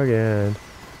go again.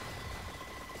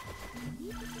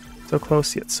 So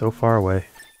close yet so far away.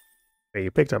 Hey,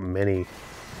 you picked up Mini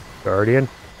Guardian.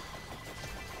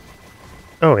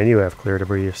 Oh, and you have clear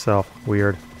debris yourself.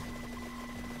 Weird.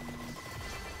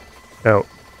 Oh,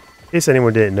 in case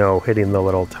anyone didn't know, hitting the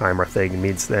little timer thing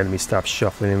means the enemy stops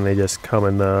shuffling and they just come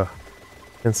in the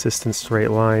consistent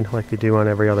straight line like they do on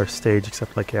every other stage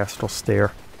except like Astral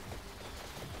Stare.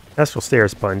 Astral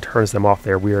Stare's button turns them off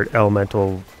their weird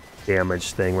elemental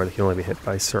damage thing where they can only be hit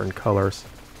by certain colors.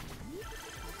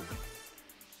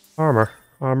 Armor.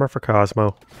 Armor for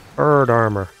Cosmo. Bird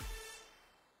armor.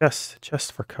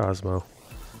 Chest for Cosmo.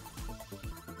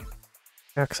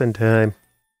 Action time.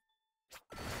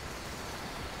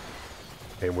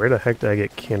 Hey, where the heck did I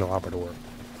get Candelabra to work?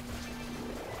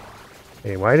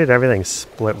 Hey, why did everything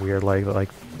split weird like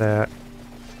that?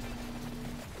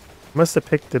 Must have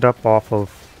picked it up off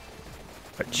of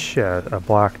a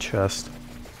black chest.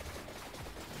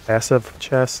 Passive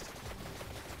chest?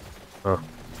 Huh.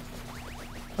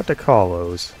 What to call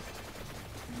those?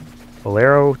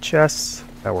 Bolero chests?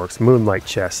 That works. Moonlight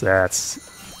chest, that's...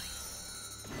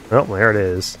 Oh, there it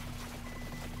is.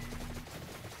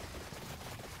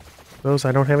 Suppose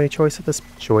I don't have any choice at this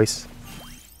choice.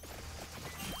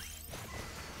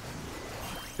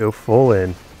 Go full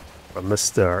in from the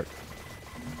start.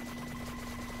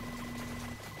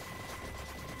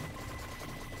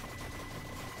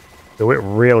 So it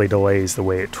really delays the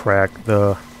way it tracked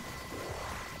the...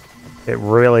 It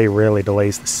really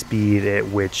delays the speed at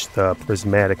which the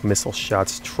prismatic missile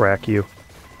shots track you.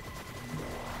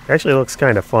 It actually looks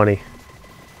kind of funny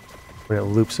when it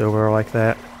loops over like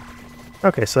that.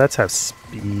 Okay, so that's how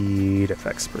speed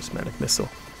affects prismatic missile.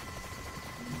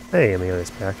 Hey,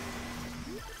 Amelia's back.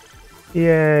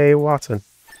 Yay, Watson.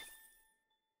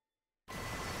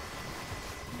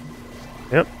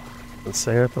 Yep, been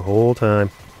saying it the whole time.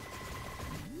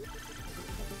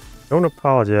 Don't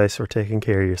apologize for taking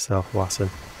care of yourself, Watson.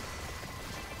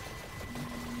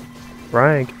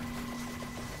 Frank.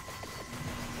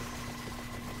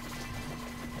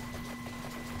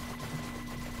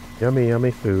 Yummy,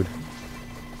 yummy food.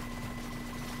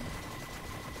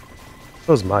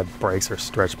 Those my breaks are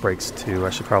stretch breaks too. I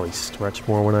should probably stretch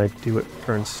more when I do it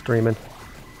during streaming.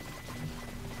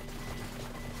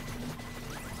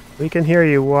 We can hear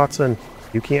you, Watson.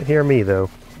 You can't hear me, though.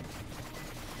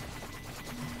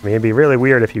 I mean, it'd be really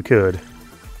weird if you could.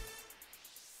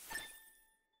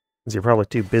 Because you're probably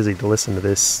too busy to listen to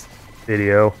this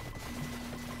video.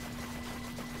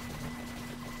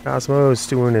 Cosmo's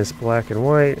doing his black and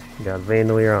white. You got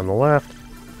Vandalier on the left.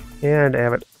 And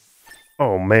Abbott.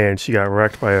 Oh man, she got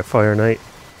wrecked by a Fire Knight.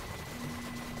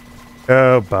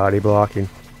 Oh, body blocking.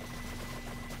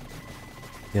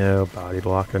 No, body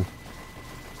blocking.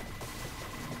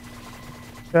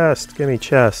 Chest, gimme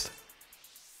chest.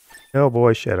 Oh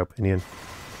boy, Shadow Pinion.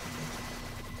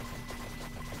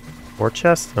 More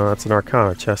chest? No, that's an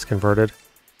Arcana chest converted.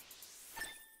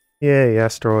 Yay,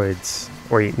 asteroids.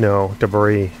 Wait, no,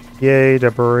 debris. Yay,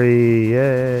 debris,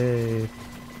 yay.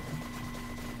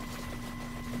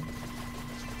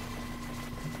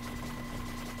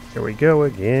 Here we go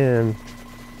again.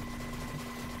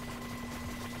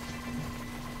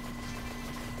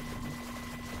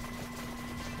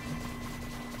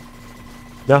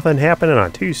 Nothing happening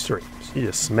on 2 streams. You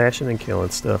just smashing and killing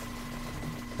stuff.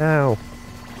 Ow.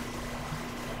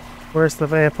 Where's the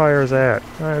vampires at?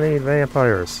 I need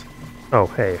vampires. Oh,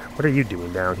 hey, what are you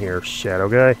doing down here, Shadow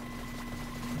Guy?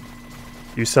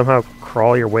 You somehow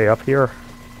crawl your way up here?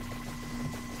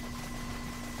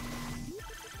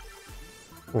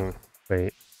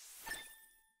 Wait.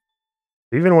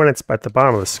 Even when it's at the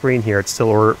bottom of the screen here,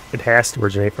 it has to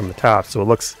originate from the top, so it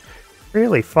looks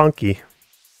really funky.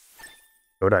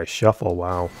 Could I shuffle?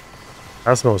 Wow.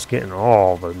 Cosmo's getting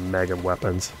all the mega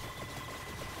weapons.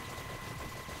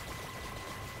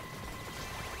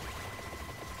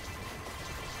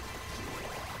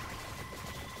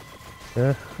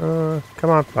 Come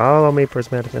on, follow me,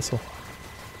 prismatic missile.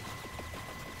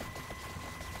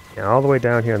 Yeah, all the way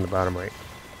down here in the bottom right.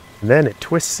 And then it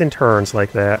twists and turns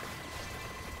like that.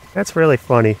 That's really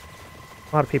funny.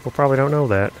 A lot of people probably don't know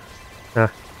that.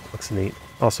 Looks neat.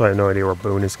 Also, I have no idea where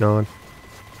Boon is gone.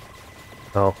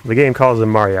 Oh, the game calls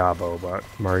him Marrabbio, but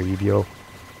Marrabbio.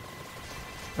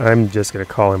 I'm just gonna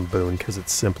call him Boon because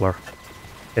it's simpler.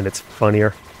 And it's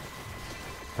funnier.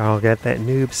 I'll get that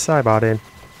noob Cybot in.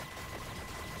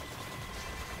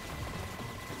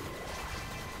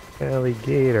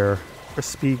 Alligator.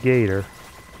 Crispy gator.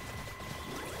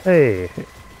 Hey,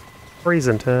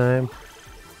 freezing time.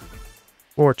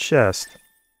 More chest.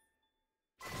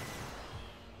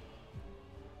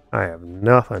 I have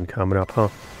nothing coming up, huh?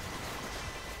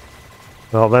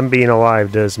 Well, them being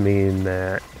alive does mean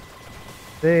that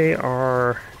they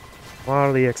are a lot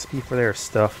of the XP for their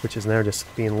stuff, which is now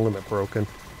just being limit broken.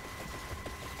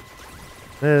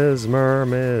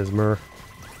 Mesmer.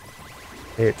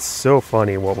 It's so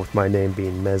funny what with my name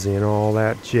being Mezzy and all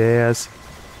that jazz.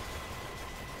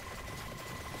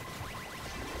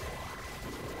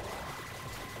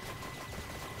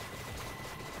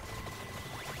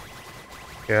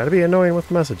 Gotta be annoying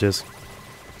with messages.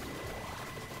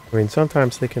 I mean,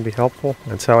 sometimes they can be helpful.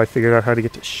 That's how I figured out how to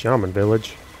get to Shaman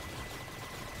Village.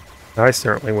 I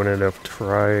certainly wouldn't have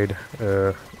tried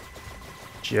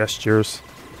gestures.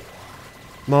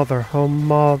 Mother, oh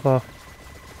mother.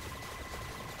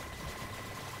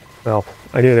 Well,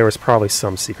 I knew there was probably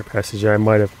some secret passage I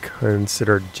might have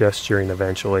considered gesturing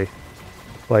eventually.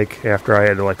 Like, after I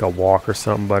had like a walk or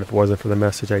something, but if it wasn't for the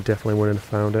message, I definitely wouldn't have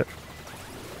found it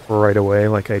right away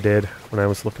like I did when I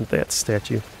was looking at that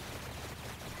statue.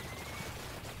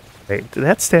 Hey, did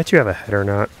that statue have a head or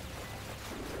not?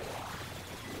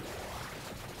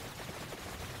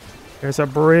 There's a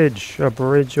bridge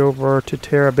over to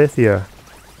Terabithia.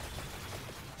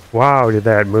 Wow, did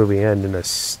that movie end in a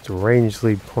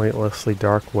strangely, pointlessly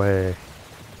dark way.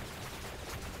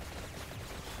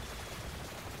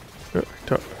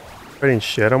 Fighting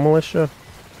Shadow Militia?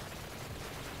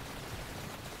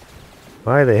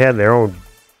 Why, they had their own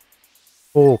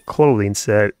full clothing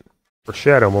set for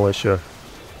Shadow Militia.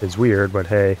 It's weird, but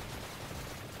hey.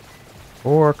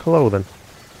 More clothing.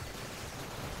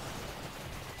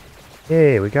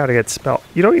 Hey, we gotta get spell.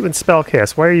 You don't even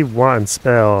spellcast. Why are you wanting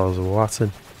spells,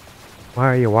 Watson?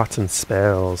 Why are you watching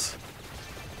spells?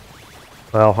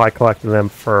 Well, I collected them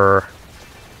for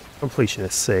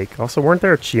completionist's sake. Also, weren't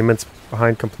there achievements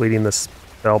behind completing the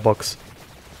spell books?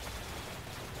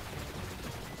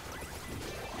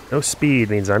 No speed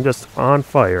means I'm just on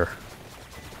fire.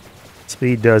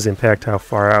 Speed does impact how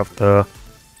far out the...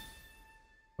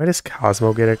 Why does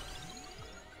Cosmo get it?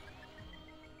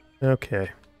 Okay.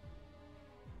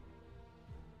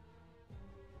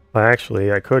 Well,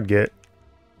 actually, I could get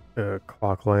a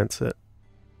Clock Lancet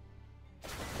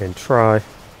and try.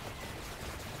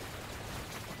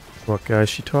 What guy is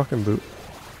she talking about?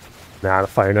 Nah, the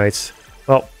Fire Knights.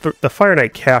 Well, the Fire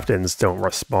Knight captains don't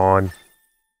respawn,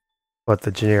 but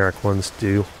the generic ones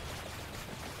do.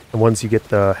 The ones you get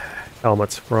the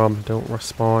helmets from don't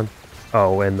respawn.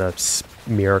 Oh, and the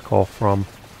miracle from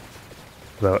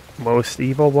the most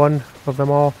evil one of them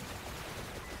all.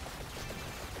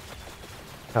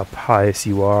 How pious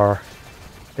you are,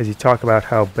 as you talk about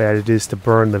how bad it is to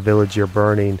burn the village you're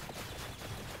burning.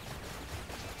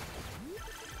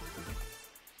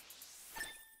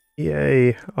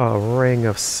 Yay, a ring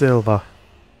of silver.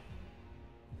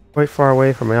 Quite far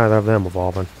away from either of them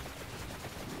evolving.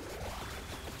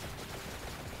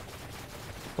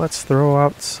 Let's throw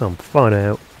out some fun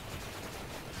out.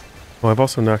 Well, I've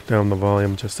also knocked down the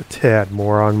volume just a tad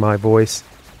more on my voice.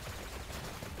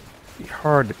 It'd be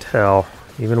hard to tell,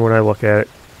 even when I look at it.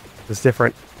 There's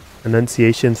different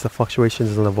enunciations, the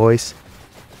fluctuations in the voice.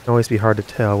 It can always be hard to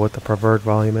tell what the preferred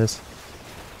volume is.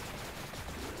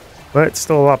 But it's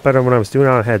still a lot better than when I was doing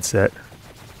it on a headset.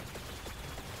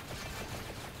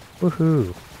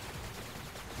 Woohoo!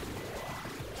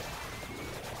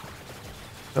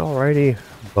 Alrighty,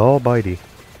 ball bitey.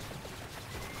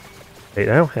 Wait,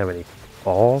 I don't have any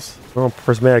balls. Well,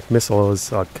 prismatic missile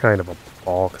is kind of a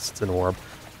ball because it's an orb.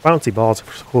 Bouncy balls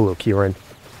for Hulu, Kieran.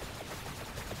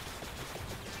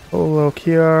 Holo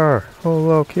cure!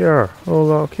 Holo cure!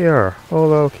 Holo cure!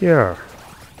 Holo cure!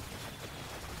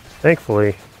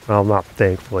 Thankfully, well, not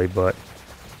thankfully, but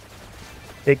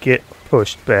it get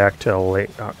pushed back till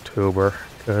late October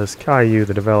because Caillou,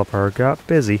 the developer, got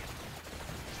busy.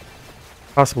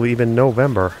 Possibly even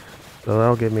November. So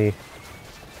that'll give me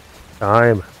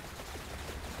time.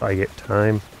 If I get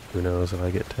time. Who knows if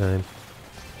I get time.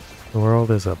 The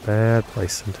world is a bad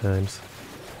place sometimes.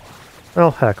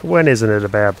 Well, heck, when isn't it a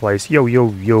bad place? Yo,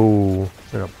 yo, yo.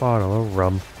 And a bottle of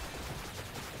rum.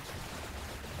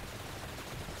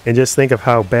 And just think of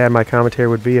how bad my commentary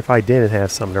would be if I didn't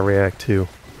have something to react to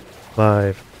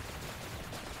live.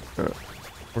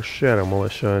 Or Shadow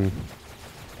Militia and...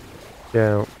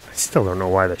 yeah, I still don't know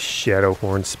why the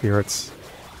Shadowhorn Spirits...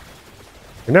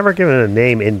 they're never given a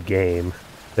name in-game.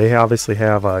 They obviously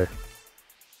have a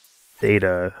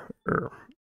data or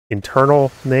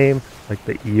internal name, like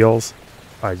the eels,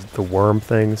 the worm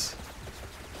things.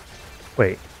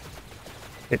 Wait,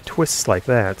 it twists like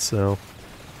that, so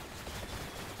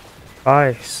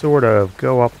I sort of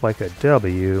go up like a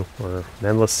W, or an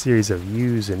endless series of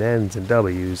U's and N's and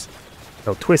W's.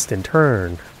 They'll twist and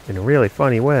turn in a really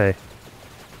funny way.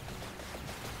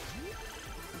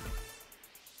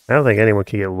 I don't think anyone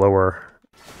can get lower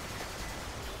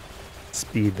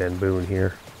speed than Boon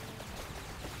here.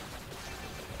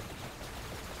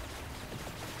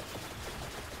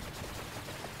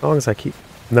 As long as I keep...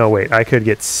 no, wait, I could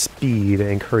get speed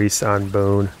increase on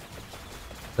Boon.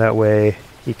 That way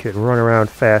he could run around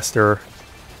faster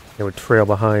and would trail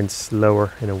behind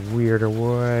slower in a weirder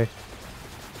way.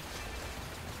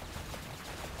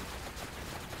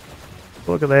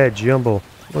 Look at that jumble.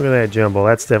 Look at that jumble.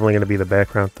 That's definitely going to be the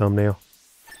background thumbnail.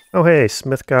 Oh hey,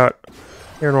 Smith got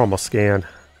paranormal scan.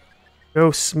 Go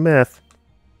Smith.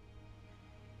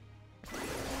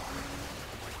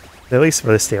 At least for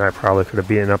this team I probably could have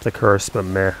beaten up the curse, but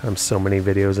meh, I'm so many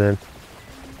videos in.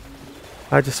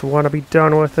 I just want to be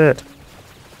done with it.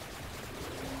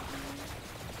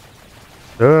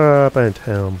 Up and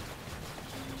down.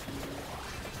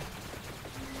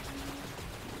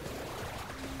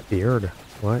 Beard?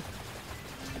 What?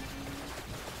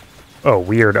 Oh,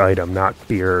 weird item, not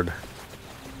beard.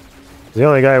 The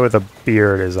only guy with a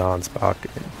beard is on spot.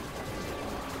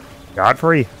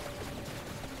 Godfrey?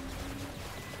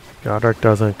 Goddard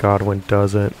doesn't, Godwin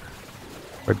doesn't,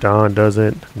 Radon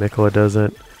doesn't, Nicola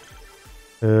doesn't,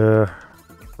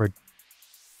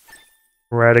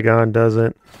 Radagon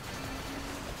doesn't,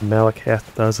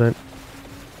 Malakath doesn't.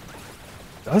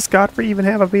 Does Godfrey even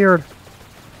have a beard?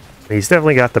 He's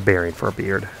definitely got the bearing for a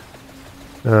beard.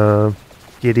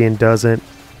 Gideon doesn't.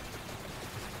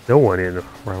 No one in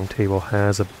Round Table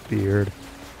has a beard.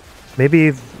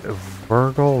 Maybe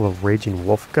Virgil, the Raging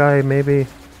Wolf guy, maybe?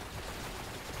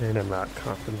 And I'm not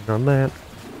confident on that.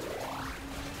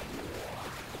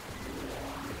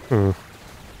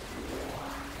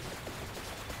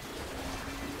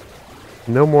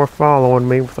 No more following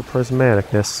me with the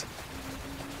prismaticness.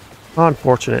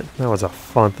 Unfortunate. That was a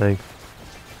fun thing.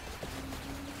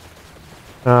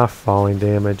 Ah, falling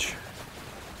damage.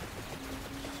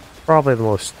 Probably the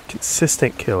most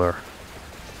consistent killer.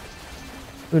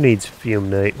 Who needs Fume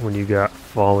Knight when you got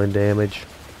falling damage?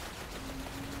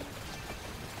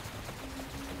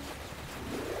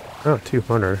 Oh,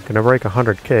 200. Gonna break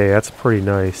 100k. That's pretty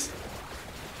nice.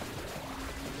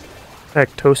 Heck,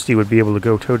 Toasty would be able to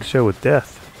go toe-to-toe with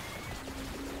death.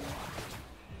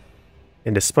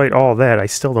 And despite all that, I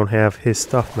still don't have his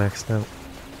stuff maxed out.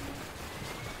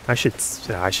 I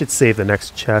should save the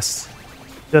next chest,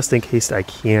 just in case I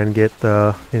can get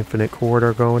the infinite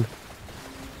corridor going.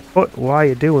 Foot, why are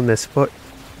you doing this, Foot?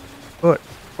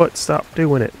 Foot, stop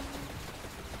doing it.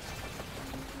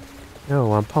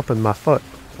 No, I'm pumping my foot.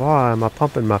 Why am I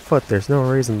pumping my foot? There's no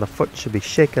reason the foot should be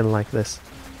shaking like this.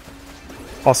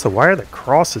 Also, why are the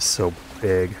crosses so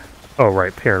big? Oh,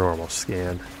 right, paranormal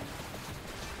scan.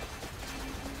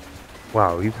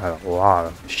 Wow, you got a lot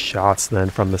of shots then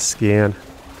from the scan.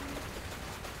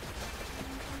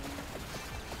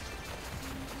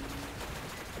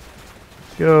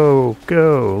 Go,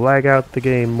 go, lag out the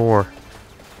game more.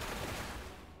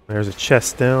 There's a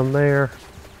chest down there.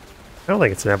 I don't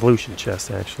think it's an evolution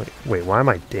chest, actually. Wait, why am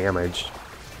I damaged?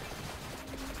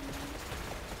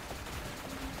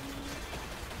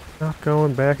 Not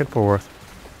going back and forth.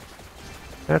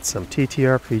 That's some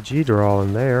TTRPG draw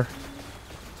in there.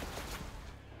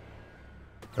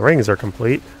 The rings are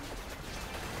complete.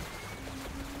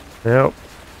 Nope.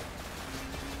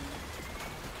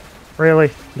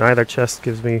 Really? Neither chest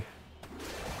gives me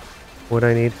what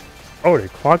I need. Oh,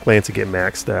 did Clog Lance get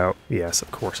maxed out? Yes,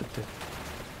 of course it did.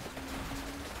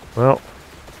 Well,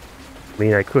 I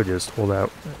mean, I could just hold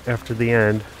out after the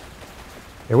end.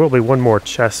 There will be one more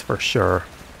chest for sure.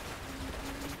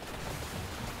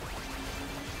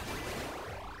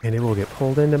 And it will get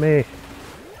pulled into me.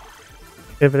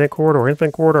 Infinite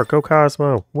Corridor, go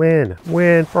Cosmo. Win!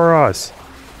 Win for us!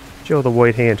 Show the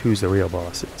white hand who's the real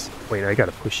bosses. Wait, I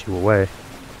gotta push you away.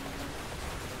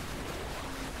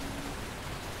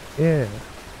 Yeah.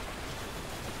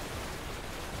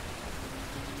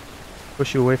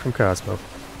 Push you away from Cosmo.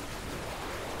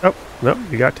 Oh, no,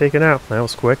 you got taken out. That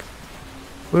was quick.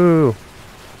 Woo!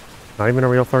 Not even a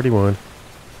real 31.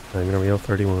 Not even a real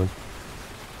 31.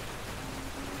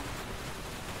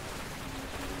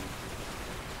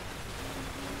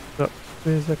 Oh,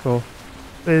 physical.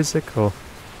 Physical.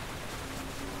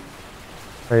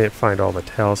 I didn't find all the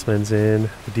talismans in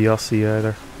the DLC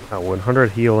either.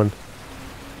 100 healing.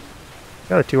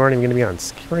 The other two aren't even going to be on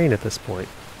screen at this point.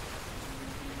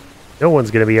 No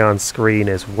one's going to be on screen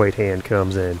as White Hand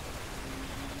comes in.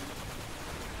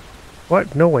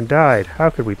 What? No one died. How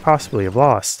could we possibly have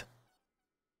lost?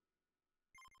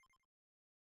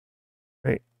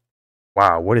 Right.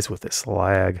 Wow, what is with this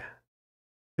lag?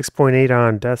 6.8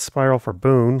 on Death Spiral for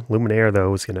Boon. Luminaire,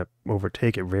 though, is going to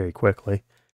overtake it very quickly.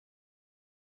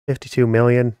 52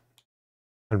 million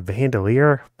on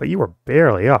Vandalier, but you were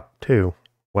barely up, too.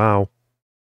 Wow.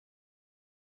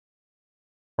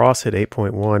 Frost hit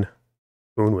 8.1.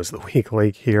 Boon was the weak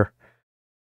link here.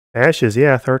 Ashes,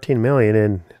 yeah, 13 million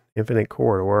in Infinite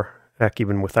Corridor. Heck,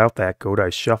 even without that, Go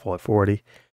Dice Shuffle at 40.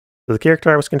 So the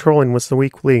character I was controlling was the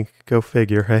weak link. Go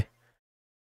figure, hey?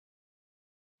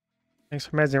 Thanks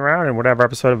for messing around in whatever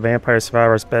episode of Vampire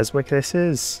Survivors BESWEC this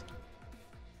is.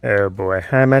 Oh boy,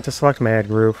 I meant to select Mad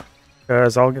Group,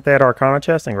 because I'll get that Arcana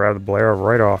chest and grab the Bolero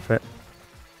right off it.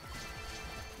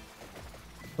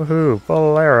 Woohoo,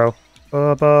 Bolero.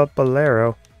 Bolero.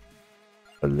 Bolero.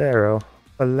 Bolero.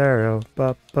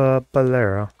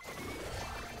 Bolero.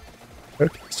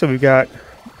 Okay, so we've got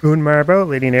Boon Marrabbio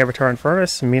leading Avatar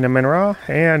Infernas, Minrah,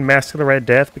 and Mask of the Red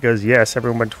Death, because yes,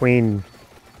 everyone between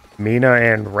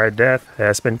Minnah and Red Death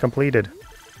has been completed.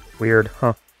 Weird,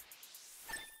 huh?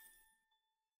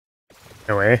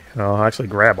 Anyway, I'll actually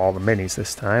grab all the minis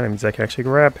this time. It means I can actually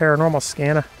grab Paranormal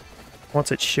Scanner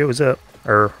once it shows up,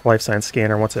 or Life Science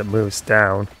Scanner once it moves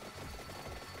down.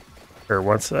 Or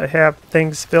once I have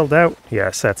things filled out.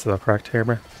 Yes, that's the correct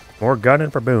term. More gunning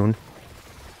for Boon.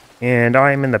 And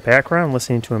I'm in the background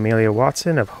listening to Amelia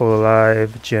Watson of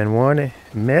Hololive Gen 1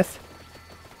 Myth.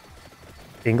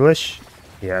 English.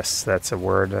 Yes, that's a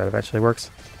word that eventually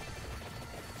works.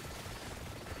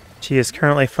 She is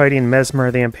currently fighting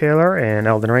Mesmer the Impaler and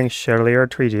Elden Ring Chandelier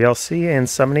Tree DLC and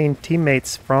summoning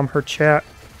teammates from her chat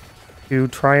to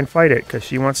try and fight it because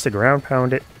she wants to ground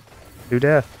pound it to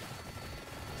death.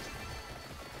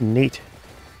 Neat.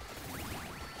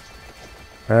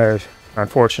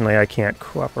 Unfortunately, I can't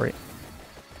cooperate.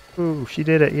 Ooh, she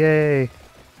did it. Yay.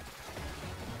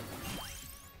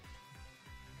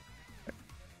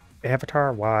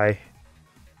 Avatar, why?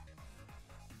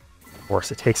 Of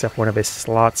course, it takes up one of his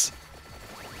slots.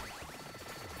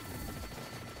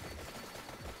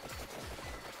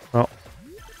 Well.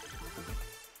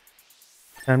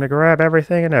 Time to grab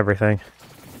everything and everything.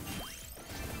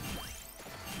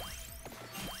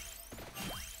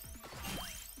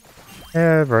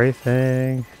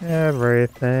 Everything,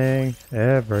 everything,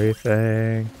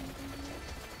 everything.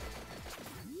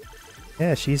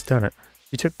 Yeah, she's done it.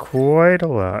 She took quite a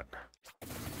lot.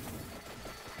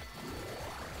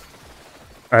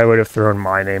 I would have thrown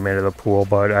my name into the pool,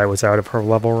 but I was out of her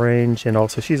level range, and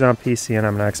also she's on PC and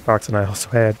I'm an Xbox, and I also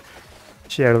had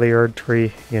Chandelier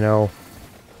Tree, you know,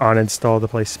 uninstalled to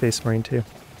play Space Marine 2.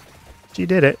 She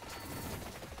did it.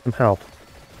 Some help.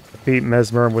 I beat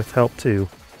Mesmer with help too.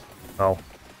 Well,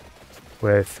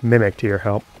 with Mimic to your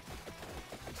help.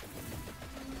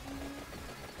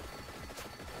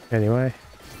 Anyway.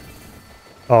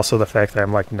 Also the fact that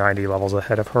I'm like 90 levels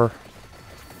ahead of her.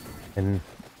 And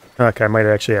heck, I might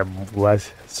actually have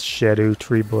less Shadow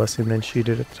Tree Blessing than she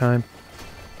did at the time.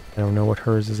 I don't know what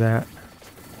hers is at.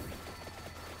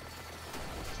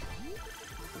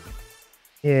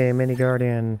 Yay, Mini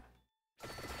Guardian.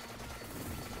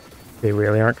 They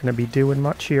really aren't going to be doing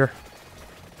much here.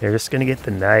 They're just gonna get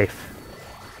the knife.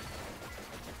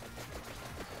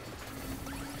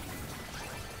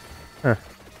 Huh.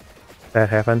 That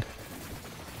happened.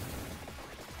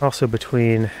 Also,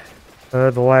 between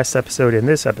the last episode and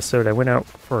this episode, I went out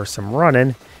for some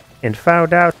running and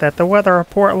found out that the weather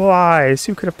report lies.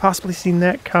 Who could have possibly seen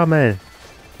that coming?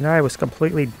 And I was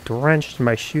completely drenched.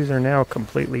 My shoes are now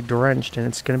completely drenched, and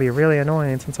it's gonna be really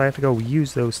annoying since I have to go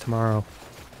use those tomorrow.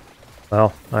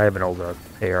 Well, I have an older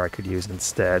pair I could use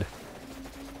instead.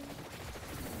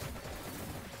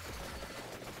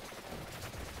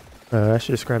 I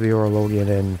should just grab the Orologian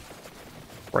and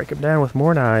break him down with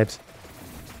more knives.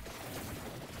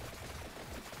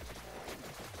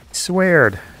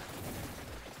 Sweared.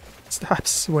 Stop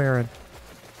swearing.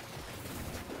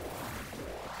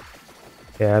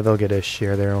 Yeah, they'll get a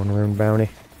share their own rune bounty.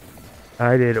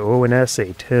 I did ONS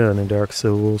a ton in Dark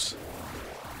Souls.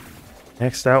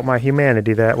 Maxed out my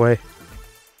humanity that way.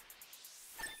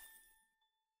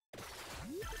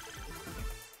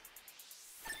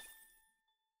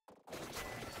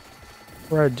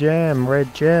 Red gem,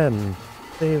 red gem.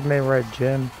 Save me, red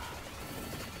gem.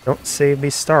 Don't save me,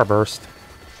 Starburst.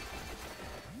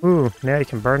 Ooh, now you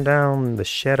can burn down the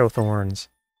Shadow Thorns.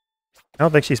 I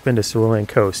don't think she's been to Cerulean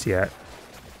Coast yet.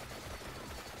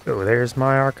 Oh, there's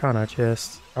my Arcana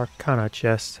chest. Arcana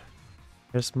chest.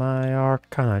 There's my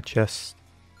Arcana chest.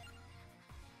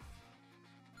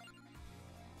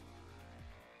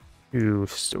 Two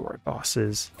story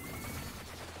bosses.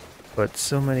 But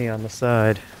so many on the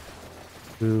side.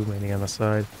 Too many on the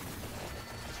side.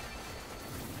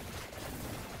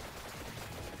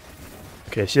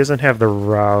 Okay, she doesn't have the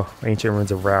Rao, Ancient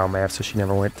Ruins of Rao map, so she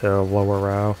never went to Lower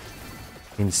Rao.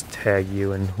 Means tag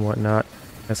you and whatnot.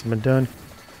 Hasn't been done.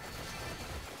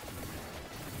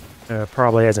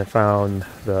 Probably hasn't found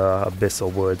the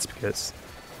Abyssal Woods because...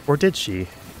 Or did she?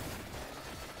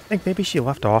 I think maybe she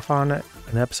left off on it,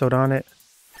 an episode on it.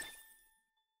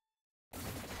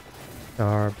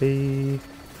 RB...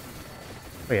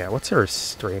 Oh yeah, what's her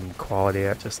stream quality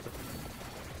at? Just...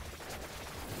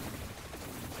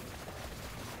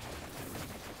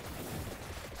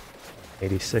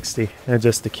 80-60.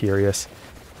 Just the curious.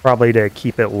 Probably to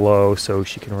keep it low so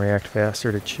she can react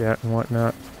faster to chat and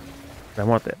whatnot. I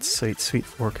want that sweet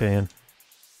 4K in.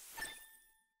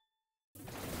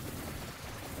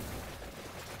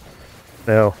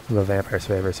 No, the Vampire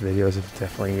Survivors videos have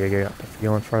definitely got the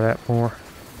feeling for that more.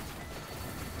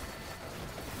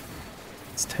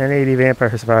 It's 1080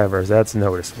 Vampire Survivors, that's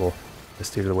noticeable,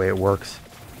 just due to the way it works.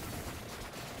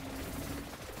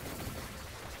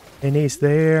 Minis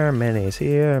there, minis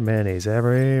here, minis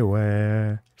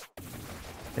everywhere.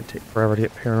 It'd take forever to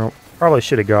get paranormal. Probably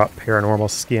should have got paranormal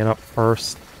skin up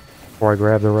first before I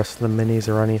grab the rest of the minis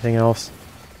or anything else.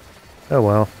 Oh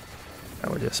well, that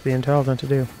would just be intelligent to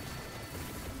do.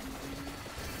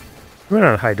 We went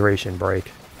on a hydration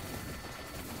break.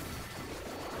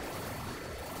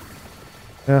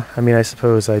 Yeah, I mean, I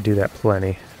suppose I do that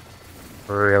plenty.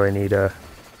 I really need to,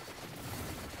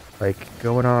 like,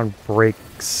 going on break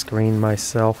screen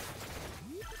myself.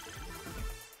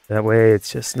 That way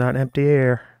it's just not empty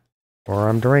air. Or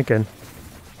I'm drinking.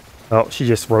 Oh, she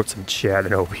just wrote some chat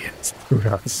and OBS threw it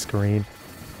on screen.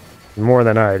 More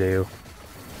than I do.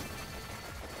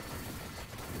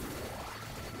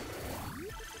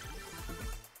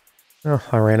 Oh,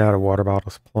 I ran out of water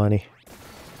bottles plenty.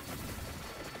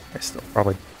 I still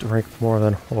probably drink more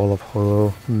than all of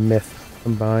Holo Myth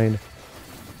combined.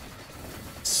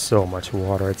 So much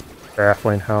water, it's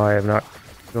baffling how I have not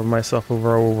killed myself over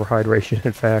overhydration,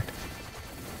 in fact.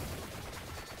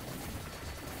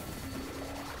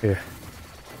 Yeah.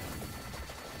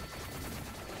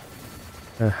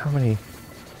 How many?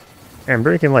 I'm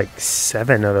drinking like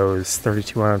 7 of those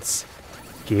 32-ounce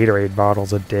Gatorade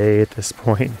bottles a day at this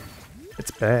point. It's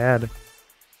bad.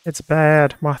 It's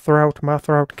bad. My throat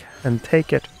can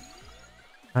take it.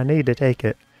 I need to take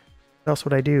it. What else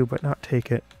would I do but not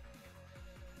take it?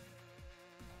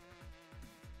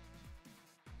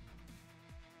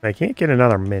 I can't get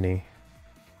another mini.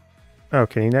 Oh,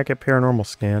 can you not get paranormal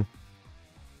scan?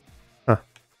 Huh.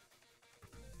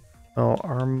 Oh,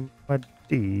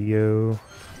 Armadillo.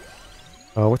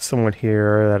 Oh, what's the one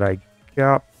here that I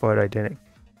got but I didn't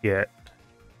get?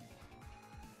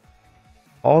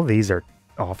 All these are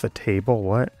off the table,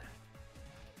 what?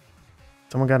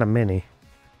 Someone got a mini.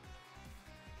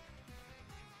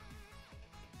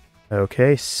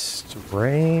 Okay,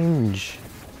 strange.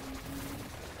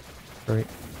 Right.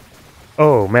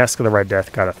 Oh, Mask of the Red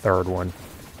Death got a third one.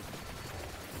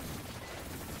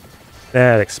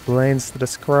 That explains the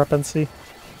discrepancy.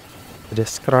 The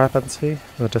discrepancy.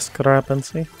 The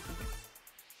discrepancy.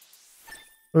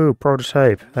 Ooh,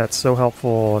 prototype. That's so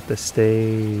helpful at this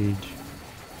stage.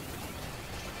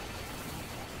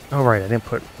 Oh right, I didn't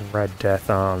put Red Death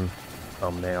on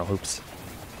thumbnail. Oops.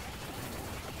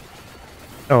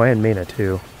 Oh, and Minnah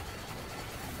too.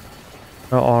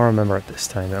 Well, I'll remember it this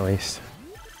time at least.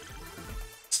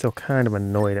 Still kind of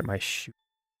annoyed at my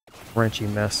wrenchy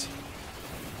mess.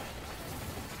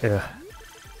 Yeah.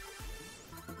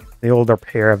 The older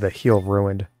pair of the heel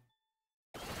ruined.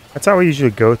 That's how I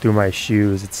usually go through my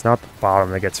shoes. It's not the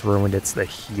bottom that gets ruined, it's the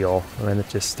heel. And then it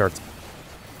just starts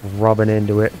rubbing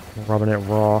into it, rubbing it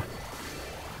raw.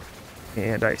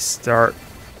 And I start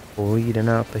bleeding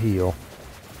out the heel.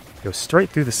 Go straight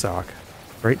through the sock.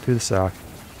 Straight through the sock.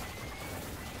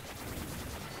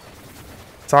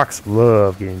 Socks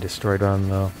love getting destroyed on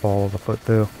the ball of the foot,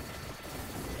 though.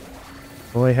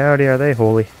 Boy, howdy, are they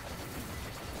holy.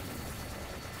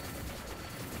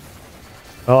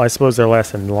 Well, I suppose they're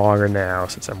lasting longer now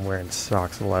since I'm wearing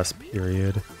socks less,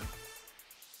 period.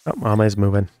 Oh, Mama's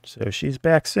moving, so she's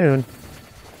back soon.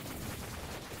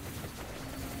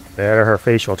 That or her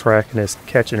facial tracking is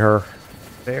catching her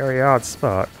very odd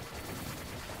spot.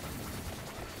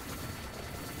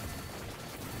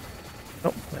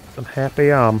 Oh, I'm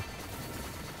happy.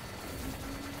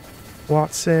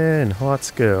 Watson,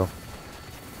 let's go.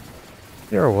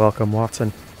 You're welcome,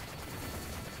 Watson.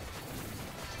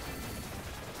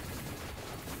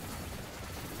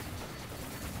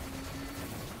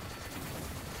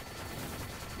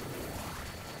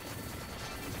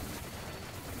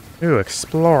 Ooh,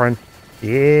 exploring.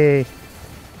 Yay.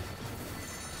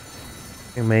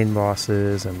 Two main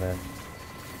bosses and then...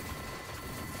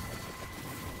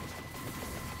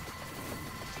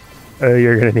 Oh,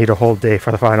 you're gonna need a whole day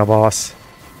for the final boss.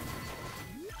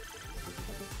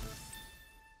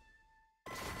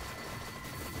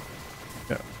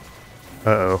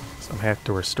 Uh-oh. Some hack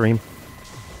to her stream.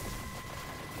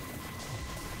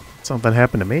 Something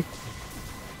happened to me?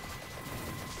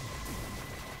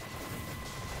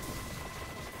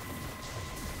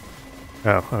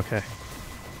 Oh, okay.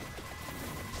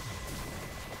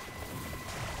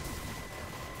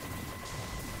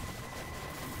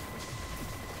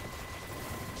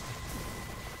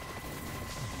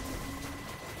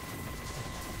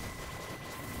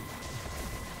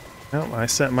 Oh, I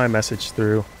sent my message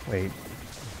through. Wait.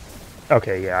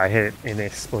 Okay, yeah, I hit it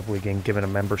inexplicably getting given a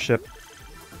membership.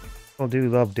 I do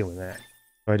love doing that.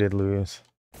 I did lose.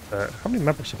 How many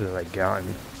memberships have I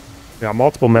gotten? I got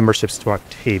multiple memberships to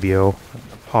Octavio.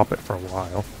 I'll pop it for a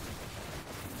while.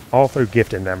 All through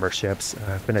gifted memberships.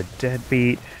 I've been a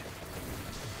deadbeat.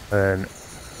 An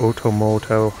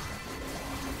Otomoto.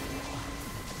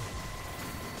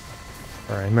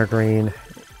 For Immigreen.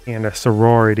 And a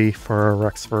sorority for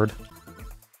Rexford.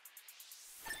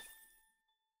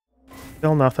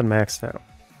 Still nothing maxed out.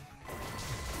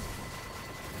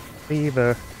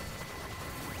 Leda.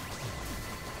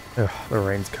 Ugh, the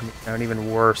rain's coming down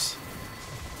even worse.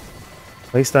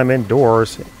 At least I'm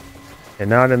indoors and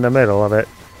not in the middle of it.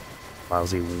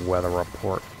 Lousy weather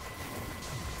report.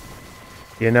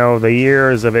 You know, the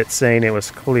years of it saying it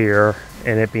was clear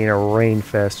and it being a rain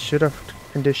fest should have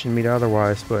conditioned me to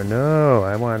otherwise, but no,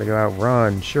 I wanted to go out and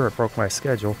run. Sure, it broke my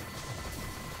schedule.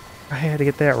 I had to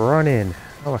get that run in.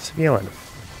 I was feeling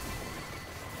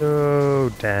so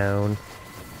down.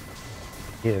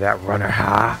 Yeah, that runner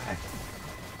high.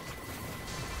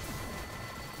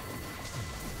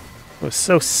 It was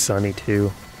so sunny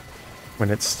too when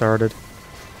it started.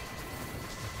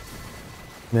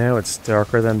 Now it's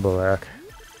darker than black.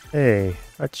 Hey,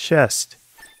 a chest.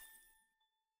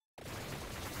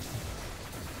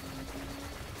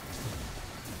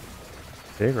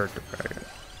 Bigger dragon.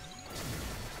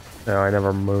 No, I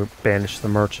never banished the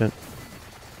merchant.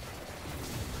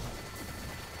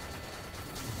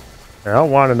 I don't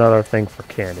want another thing for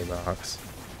candy box.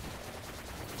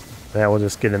 That will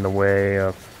just get in the way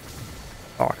of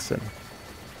oxen.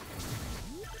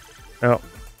 Oh.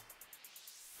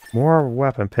 More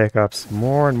weapon pickups.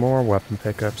 More and more weapon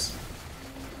pickups.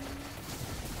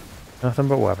 Nothing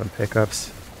but weapon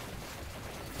pickups.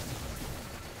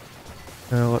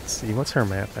 Let's see. What's her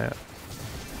map at?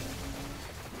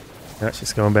 Yeah,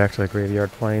 she's going back to the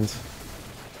Graveyard Plains.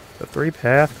 The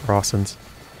 3-path crossings.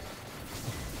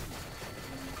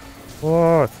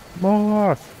 Moth!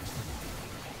 Moth!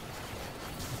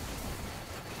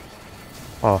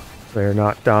 Oh, they're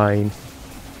not dying.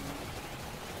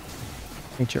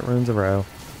 Ancient Runes of Row.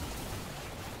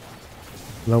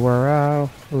 Lower Row,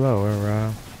 Lower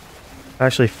Row.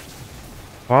 Actually,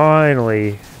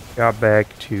 finally got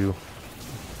back to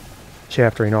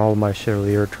chaptering all of my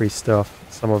Chevalier Tree stuff.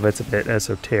 Some of it's a bit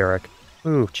esoteric.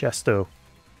 Ooh, Chesto.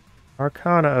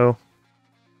 Arcana.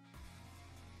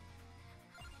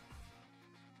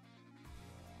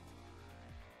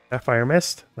 Sapphire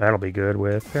Mist. That'll be good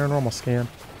with Paranormal Scan.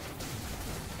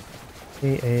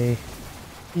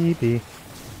 A-A-E-B.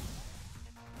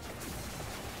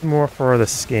 More for the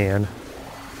scan.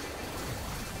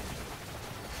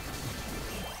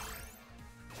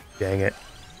 Dang it.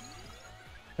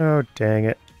 Oh, dang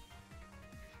it.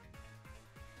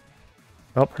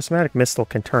 Well, Prismatic Mistle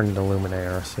can turn into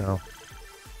Luminaire, so...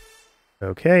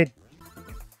 Okay.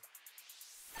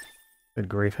 Good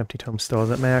grief, Empty Tome still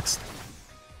isn't maxed.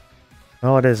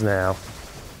 Well, it is now.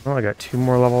 Well, I got 2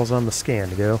 more levels on the scan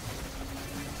to go.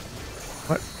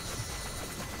 What?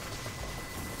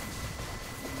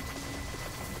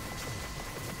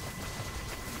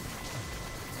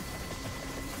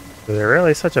 Is there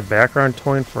really such a background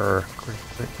tone for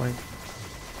Bitcoin?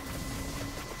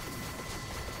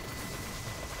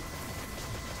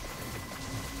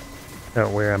 Oh,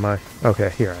 where am I? Okay,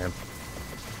 here I am.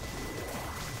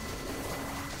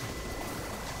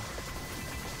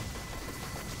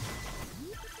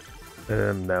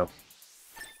 No.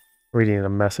 Reading a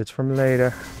message from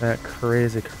Leda. That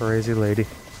crazy, crazy lady.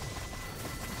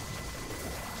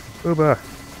 Booba!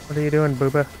 What are you doing,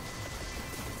 Booba?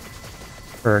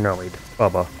 Or no, wait, it's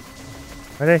Bubba.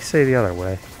 Why did I say the other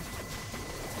way?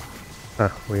 Huh,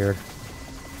 weird.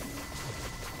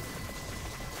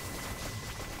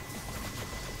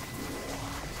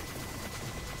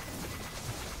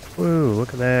 Woo,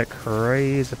 look at that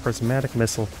crazy prismatic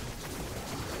missile.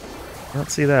 I don't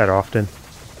see that often.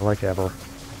 Like ever.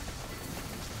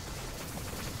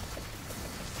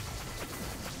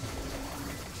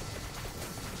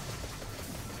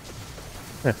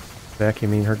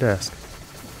 Vacuuming her desk.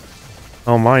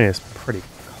 Oh, mine is pretty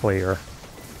clear.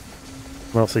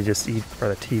 Mostly just eat for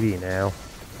the TV now.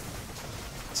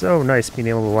 So nice being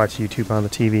able to watch YouTube on the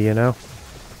TV, you know?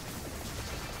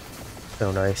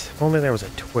 So nice. If only there was a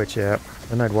Twitch app,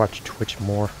 then I'd watch Twitch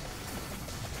more.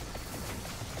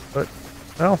 But,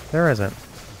 well, there isn't.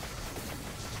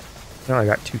 Now I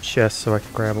got 2 chests so I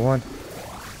can grab one.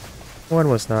 One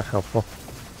was not helpful.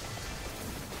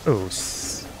 Oh,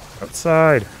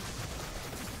 outside.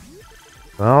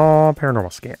 Oh,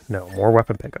 paranormal scan. No, more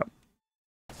weapon pickup.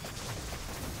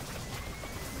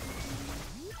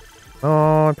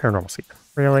 Oh, paranormal scan.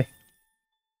 Really?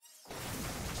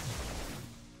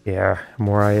 Yeah,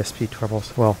 more ISP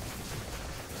troubles. Well,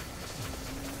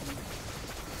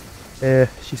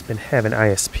 she's been having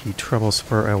ISP troubles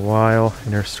for a while,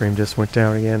 and her stream just went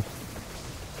down again.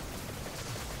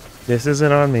 This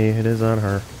isn't on me, it is on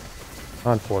her.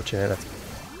 Unfortunate. That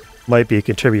might be a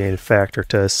contributing factor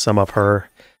to some of her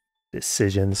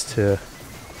decisions to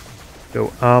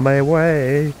go on my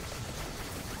way.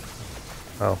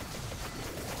 Oh.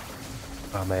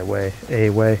 On my way. A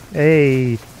way.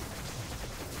 Hey!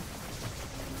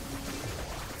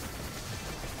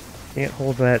 Can't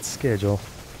hold that schedule.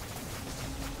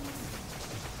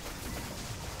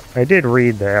 I did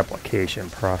read the application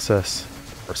process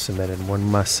for submitting one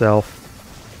myself.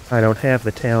 I don't have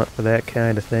the talent for that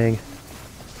kind of thing.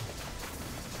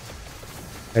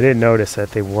 I did notice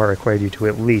that they were required you to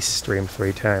at least stream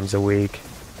 3 times a week.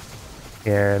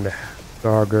 And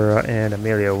Galuga and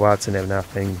Amelia Watson have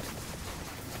nothing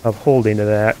of holding to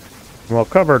that. Well,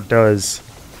 cover does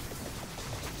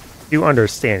do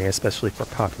understanding, especially for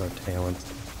popular talents.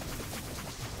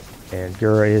 And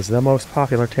Gura is the most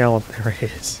popular talent there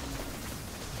is.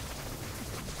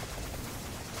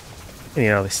 And, you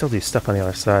know, they still do stuff on the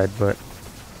other side, but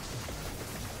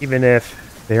even if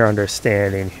they're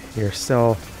understanding, you're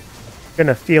still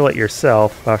gonna feel it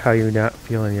yourself about how you're not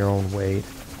feeling your own weight.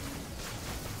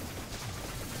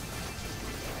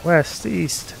 West,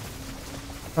 east.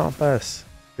 Compass.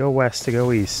 Go west to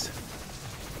go east.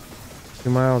 2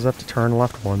 miles up to turn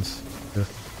left once.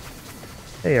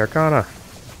 Hey, Arcana.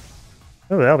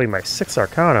 Oh, that'll be my 6th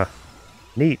Arcana.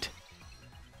 Neat.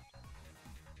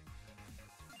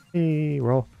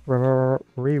 Reroll.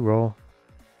 Reroll.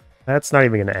 That's not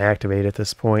even going to activate at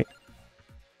this point.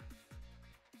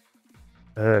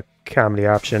 Comedy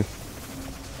option.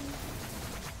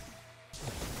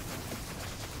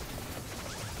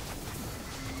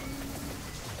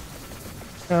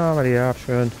 Comedy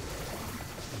option.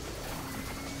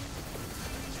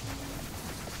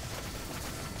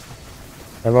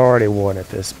 I've already won at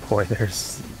this point.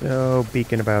 There's no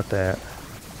beacon about that.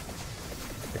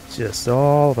 It's just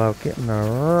all about getting the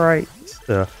right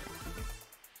stuff.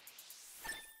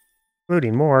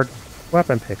 Including more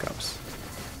weapon pickups.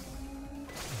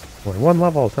 Only 1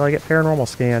 level until I get paranormal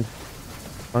scan.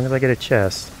 As long as I get a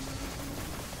chest.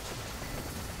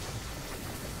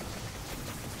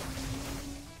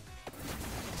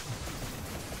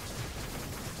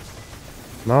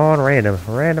 Come on, random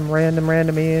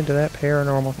me into that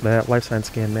paranormal, that life science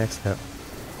scan maxed out.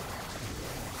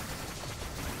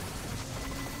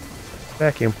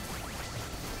 Vacuum.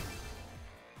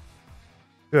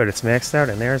 Good, it's maxed out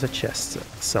and there's a chest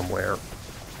somewhere.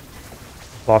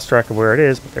 Lost track of where it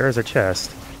is, but there is a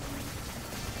chest.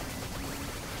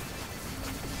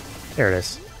 There it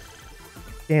is.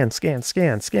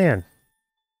 Scan.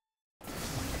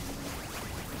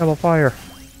 Double fire.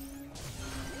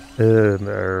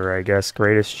 I guess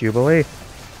Greatest Jubilee.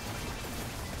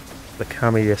 The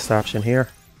comediest option here.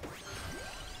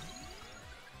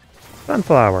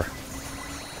 Sunflower.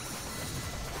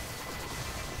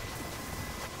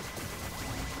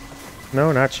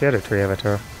 No, not Shadow Tree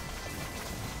Avatar.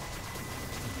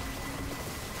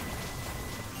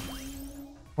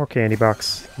 More candy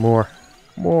box. More.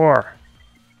 More!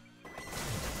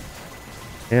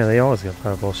 Yeah, they always get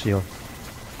Fireball Shield.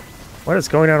 What is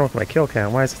going on with my kill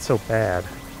count? Why is it so bad?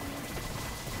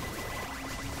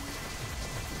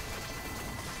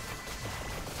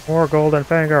 More Golden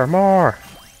Finger! More!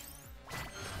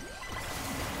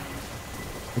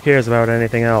 Who cares about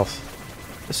anything else?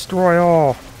 Destroy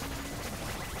all!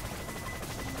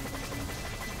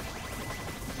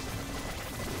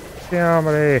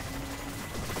 Somebody!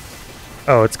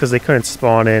 Oh, it's because they couldn't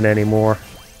spawn in anymore.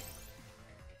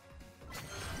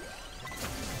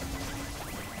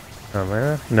 Oh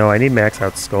man. No, I need max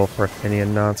out skull for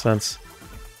Athenian nonsense.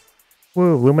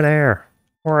 Woo, Luminaire!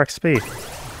 More XP!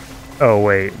 Oh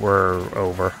wait, we're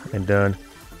over and done.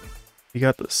 You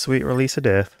got the sweet release of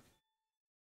death.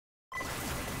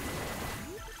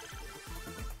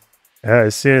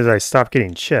 As soon as I stop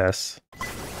getting chests.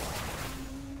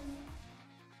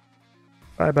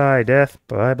 Bye-bye, death.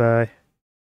 Bye-bye.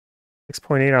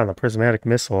 6.8 on the prismatic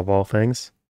missile of all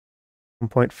things.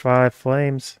 1.5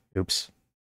 flames. Oops.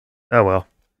 Oh well.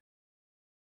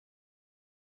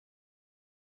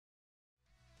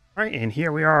 Alright, and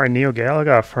here we are in Neo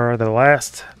Galuga for the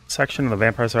last section of the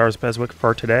Vampire Survivors BESWEC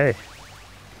for today.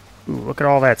 Ooh, look at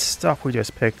all that stuff we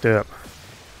just picked up.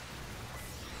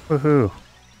 Woohoo.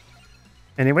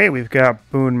 Anyway, we've got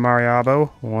Boon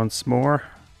Marrabbio once more.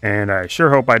 And I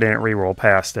sure hope I didn't reroll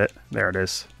past it. There it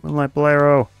is. Moonlight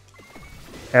Bolero.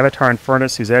 Avatar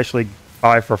Infernas, who's actually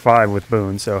 5 for 5 with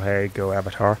Boon, so hey, go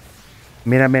Avatar.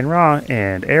 Minrah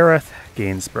and Aerith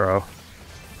Gainsborough.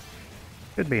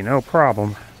 Should be no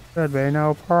problem. Should be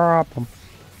no problem.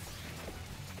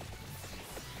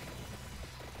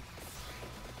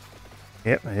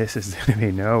 Yep, this is going to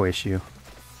be no issue.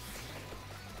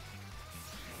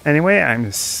 Anyway, I'm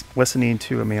just listening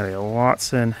to Amelia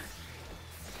Watson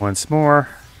once more.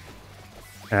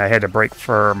 And I had to break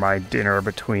for my dinner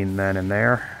between then and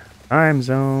there. Time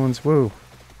zones, woo.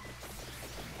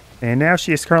 And now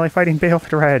she is currently fighting Bale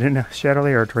the Red in Shadow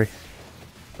Lair Tree.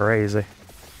 Crazy.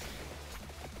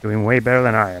 Doing way better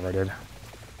than I ever did.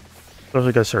 Especially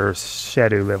because her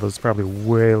shadow level is probably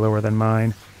way lower than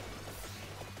mine.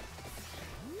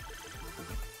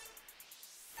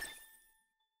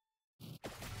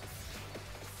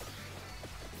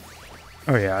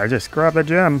 Oh yeah, I just grabbed the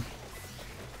gem.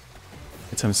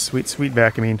 Get some sweet, sweet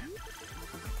vacuuming.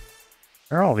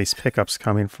 Where are all these pickups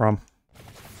coming from?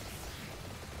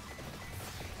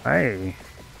 Hey.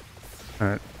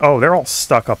 Oh, they're all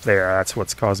stuck up there. That's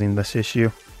what's causing this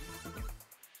issue.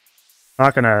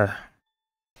 Not gonna...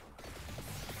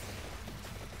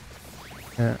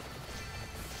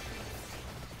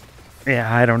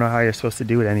 yeah, I don't know how you're supposed to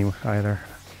do it anyway, either,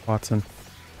 Watson.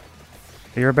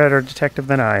 You're a better detective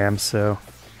than I am, so...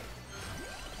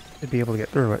 should be able to get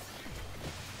through it.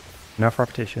 Enough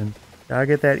repetition. Gotta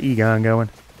get that Egon going.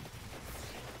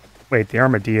 Wait, the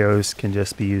armadillos can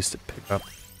just be used to pick up.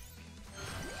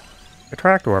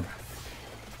 Attract orb.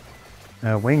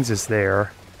 Wings is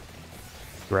there.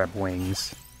 Grab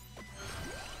wings.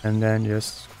 And then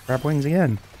just grab wings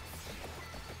again.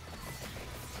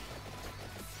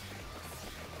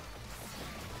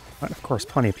 But of course,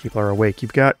 plenty of people are awake.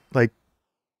 You've got, like...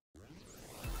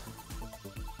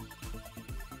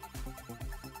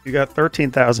 you got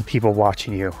 13,000 people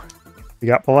watching you. You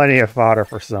got plenty of fodder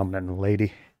for summoning,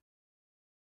 lady.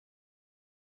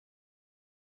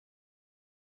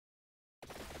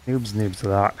 Noobs a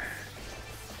lot.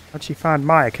 How'd she find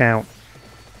my account?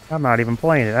 I'm not even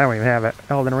playing it. I don't even have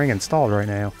Elden Ring installed right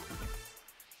now.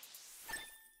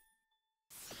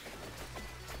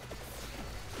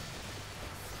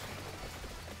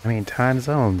 I mean, time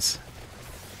zones.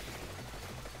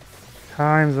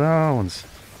 Time zones.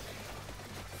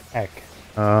 Heck.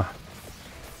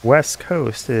 West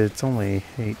Coast, it's only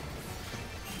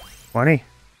 8:20.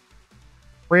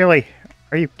 Really?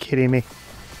 Are you kidding me?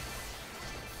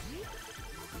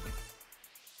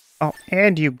 Oh,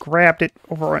 and you grabbed it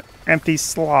over an empty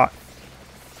slot.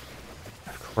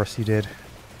 Of course you did.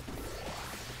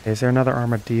 Is there another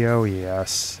armadillo?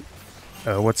 Yes.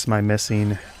 What's my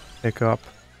missing pickup?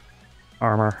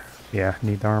 Armor. Yeah,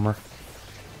 need the armor.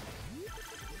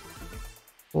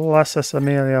 Bless us,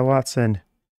 Amelia Watson.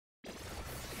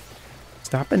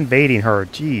 Stop invading her.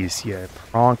 Jeez, you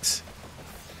pronks.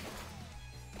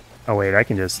 Oh wait, I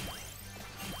can just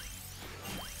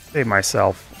save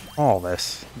myself all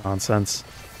this nonsense.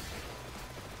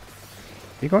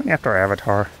 Are you going after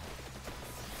Avatar?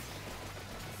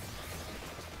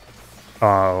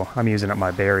 Oh, I'm using up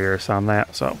my barriers on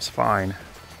that, so it's fine.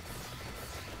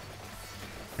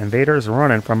 Invader's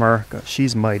running from her, 'cause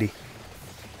she's mighty.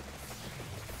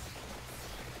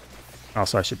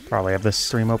 Also, I should probably have this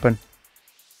stream open.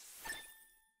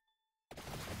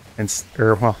 And,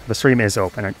 well, the stream is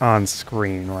open on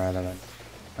screen rather than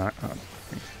not on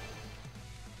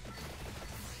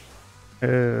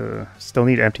screen. Still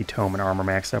need empty tome and armor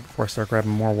maxed out before I start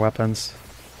grabbing more weapons.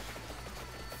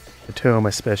 The tome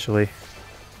especially.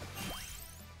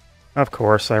 Of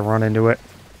course, I run into it.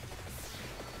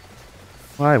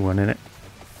 Why wouldn't it?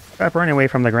 Stop running away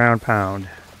from the ground pound.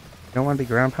 You don't want to be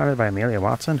ground pounded by Amelia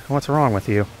Watson? What's wrong with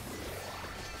you?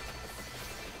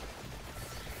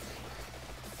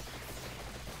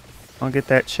 I'll get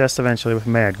that chest eventually with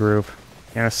Mad Groove.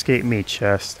 Can't escape me,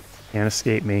 chest. Can't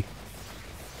escape me.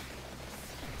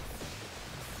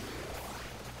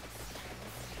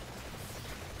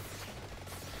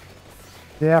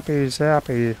 Zappy,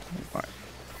 zappy.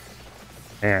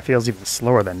 Man, it feels even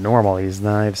slower than normal, these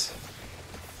knives.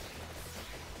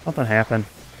 Something happened.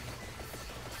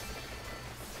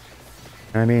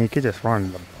 I mean, you could just run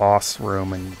to the boss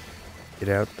room and get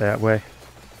out that way.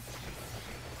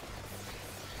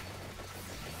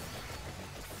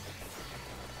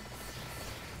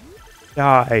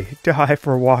 Die! Die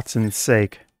for Watson's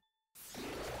sake.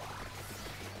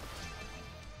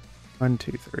 1,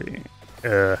 2, 3.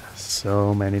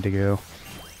 So many to go.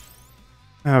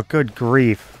 Oh, good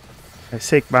grief. I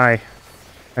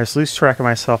just lose track of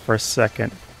myself for a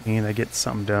second. And I get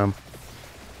something dumb.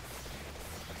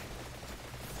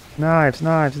 Knives,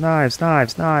 knives, knives,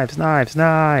 knives, knives, knives,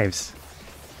 knives!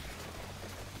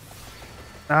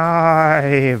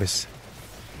 Knives!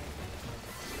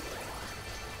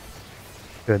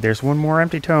 Good, there's one more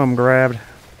empty tome grabbed.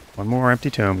 One more empty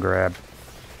tome grabbed.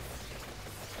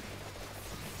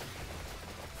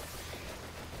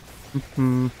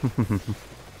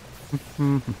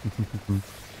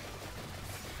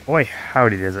 Boy,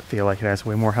 howdy does it feel like it has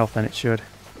way more health than it should.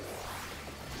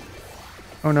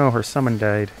 Oh no, her summon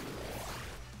died.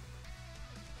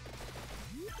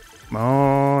 Come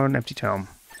on, empty tome.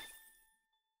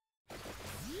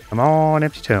 Come on,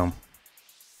 empty tome.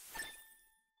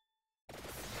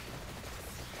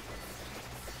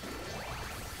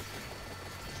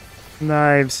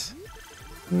 Knives.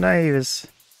 Knives.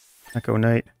 Echo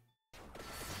Knight.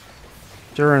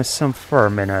 Sure, some fur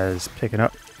Minnah is picking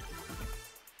up.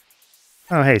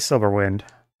 Oh, hey, Silverwind.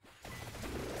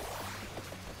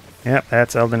 Yep,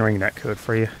 that's Elden Ring netcode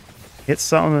for you. Hit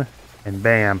something, and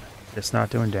bam, just not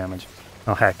doing damage.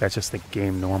 Oh heck, that's just the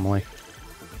game normally.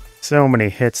 So many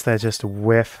hits that just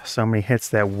whiff. So many hits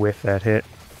that whiff that hit.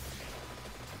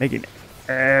 Making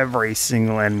every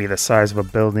single enemy the size of a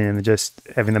building and just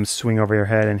having them swing over your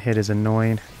head and hit is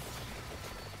annoying.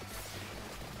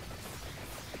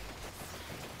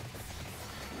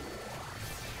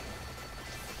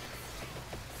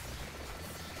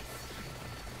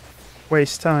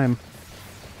 Waste time.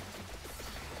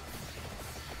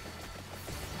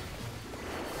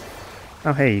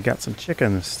 Oh hey, you got some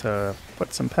chickens to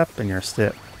put some pep in your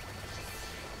step.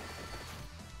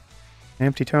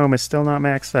 Empty tome is still not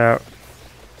maxed out.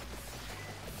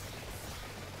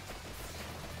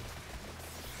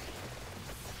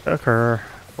 Took her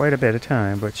quite a bit of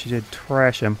time, but she did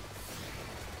trash him.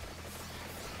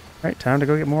 Right, time to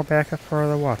go get more backup for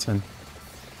the Watson.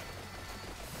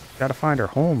 Gotta find her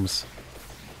homes.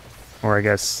 Or I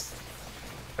guess,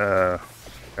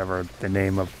 whatever the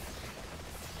name of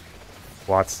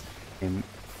Watson.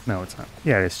 No, it's not.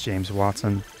 Yeah, it's James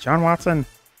Watson. John Watson?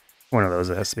 One of those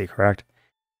that has to be correct.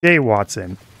 Jay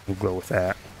Watson. We'll go with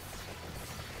that.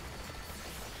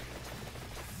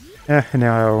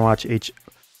 Now I'll watch H.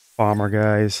 Bomber,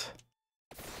 guys.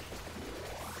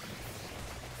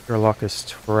 Your luck is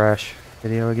trash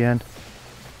video again.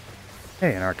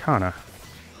 Hey, an Arcana.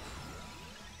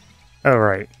 Oh,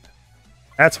 right.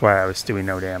 That's why I was doing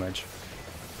no damage.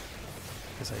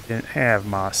 Because I didn't have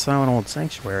my Summoned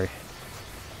Sanctuary.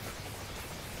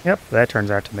 Yep, that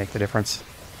turns out to make the difference.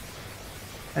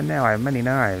 And now I have many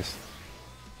knives.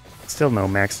 Still no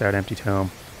maxed out empty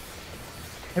tome.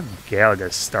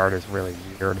 Galuga's start is really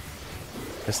weird.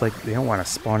 It's like they don't want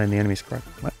to spawn in the enemy's correct.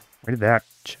 What? Where did that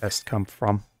chest come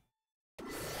from?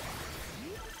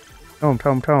 Tome,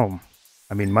 tome, tome.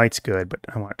 I mean, might's good, but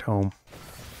I want tome.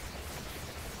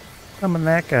 Summon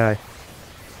that guy.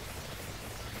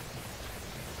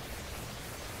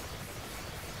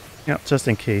 Yep, just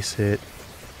in case it...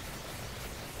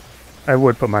 I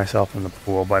would put myself in the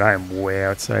pool, but I am way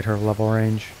outside her level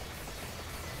range.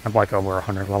 I'm like over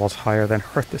 100 levels higher than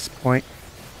her at this point.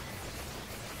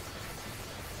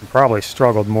 I probably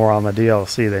struggled more on the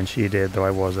DLC than she did, though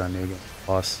I was on New Game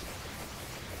Plus.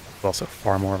 It's also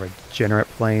far more of a degenerate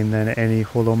plane than any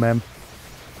Holomem.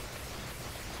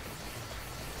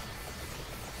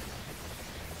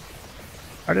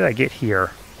 How did I get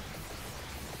here?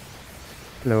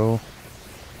 Hello.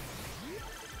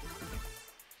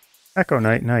 Echo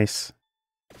Knight, nice.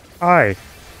 Hi.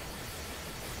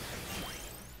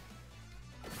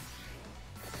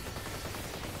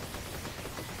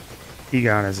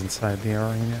 Egon is inside the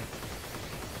arena.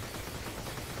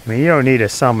 I mean, you don't need to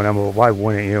summon him, but why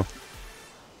wouldn't you?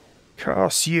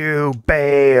 Curse you,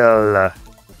 Bale!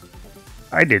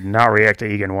 I did not react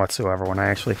to Egon whatsoever when I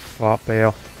actually fought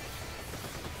Bale.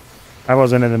 I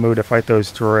wasn't in the mood to fight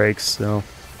those drakes, so...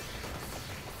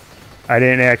 I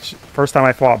didn't actually... First time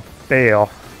I fought Bale,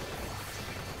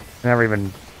 I never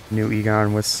even knew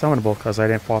Egon was summonable because I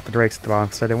didn't fight the drakes at the bottom,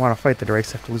 because I didn't want to fight the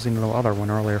drakes after losing to the other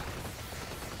one earlier.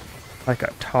 Like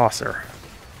a tosser.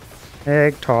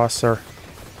 Egg tosser.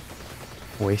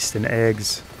 Wasting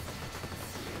eggs.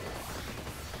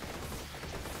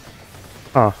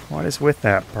 Huh, what is with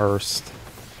that burst?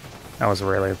 That was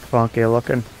really funky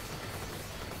looking.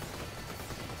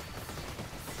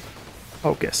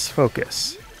 Focus,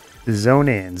 focus. Zone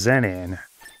in, zen in.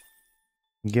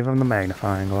 Give him the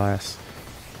magnifying glass.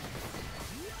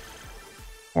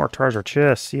 More treasure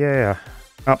chests, yeah.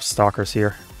 Oh, stalkers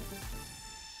here.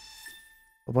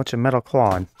 A bunch of metal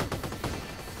clawing.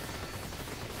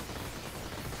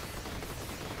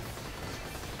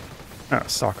 Oh,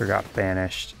 stalker got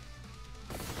banished.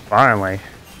 Finally.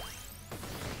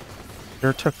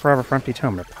 Sure took forever for Empty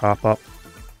Tome to pop up.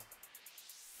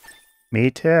 Me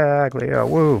tag, Leo,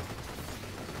 woo!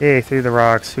 Hey, through the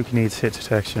rocks, who needs hit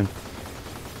detection?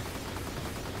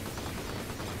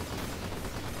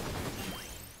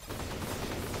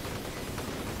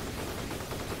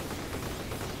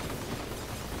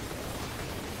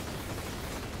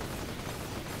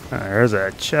 There's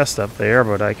a chest up there,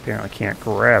 but I apparently can't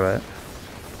grab it.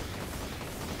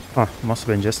 Huh, must have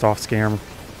been just off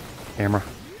camera.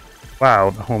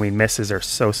 Wow, the homing misses are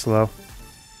so slow.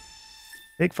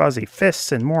 Big fuzzy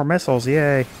fists and more missiles,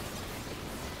 yay.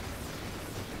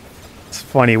 It's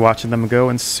funny watching them go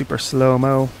in super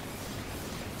slow-mo.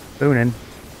 Boonin'.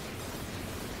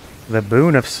 The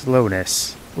boon of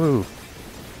slowness. Woo.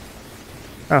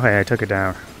 Oh hey, I took it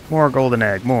down. More golden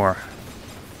egg, more.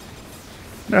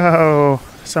 No,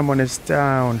 someone is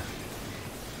down.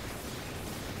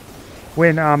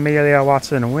 Win, Amelia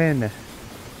Watson, win.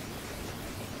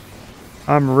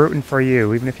 I'm rooting for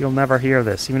you, even if you'll never hear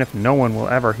this, even if no one will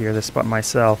ever hear this but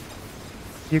myself.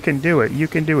 You can do it, you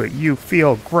can do it, you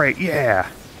feel great,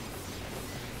 yeah!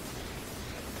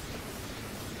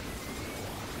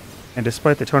 And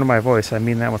despite the tone of my voice, I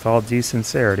mean that with all due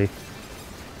sincerity.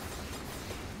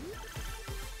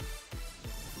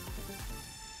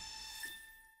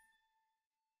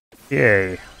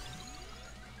 Yay.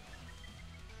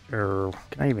 Can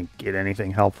I even get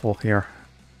anything helpful here?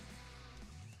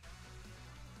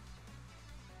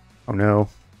 Oh no.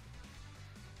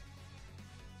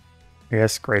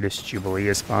 Yes, Greatest Jubilee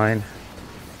is fine.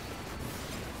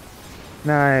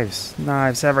 Knives!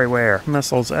 Knives everywhere!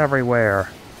 Missiles everywhere!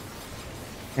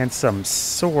 And some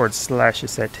sword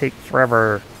slashes that take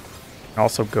forever and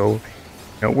also go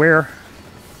nowhere.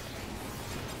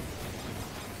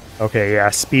 Okay, yeah,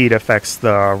 speed affects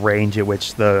the range at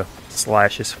which the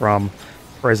slash is from.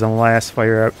 Whereas the last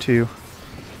fire out too.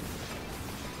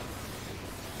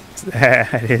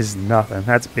 That is nothing.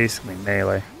 That's basically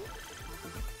melee.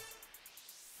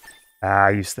 Ah, I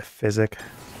used the physic.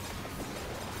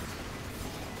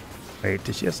 Wait,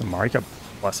 did she have some Marika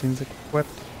blessings equipped?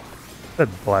 The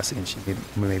blessing she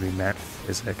maybe meant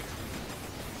physic.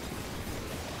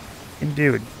 You can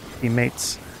do it,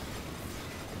 teammates.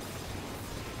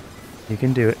 You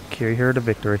can do it. Carry her to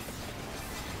victory.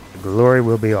 The glory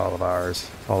will be all of ours.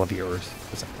 All of yours.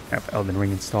 Because I have Elden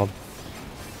Ring installed.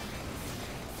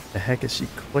 The heck is she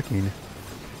clicking?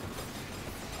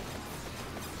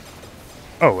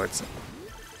 Oh, it's...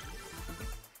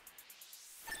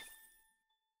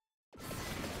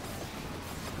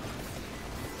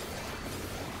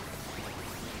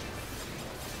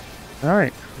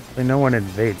 Alright. Hopefully no one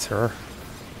invades her.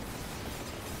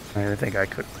 I don't think I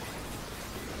could...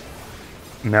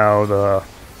 No, the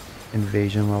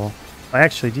invasion level.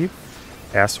 Actually, do you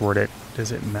password it?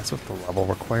 Does it mess with the level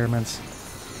requirements?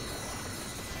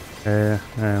 I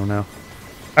don't know.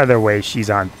 Either way, she's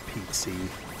on PC.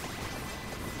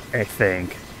 I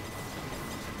think.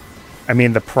 I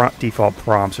mean, the default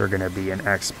prompts are going to be in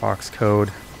Xbox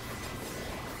code.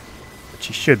 But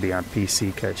she should be on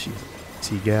PC because she's a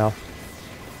PC gal.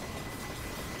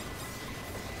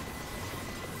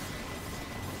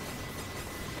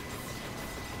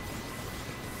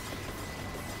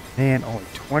 Man, only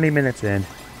 20 minutes in.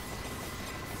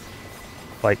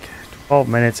 Like 12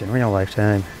 minutes in real life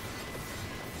time.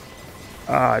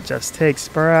 Ah, it just takes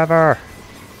forever.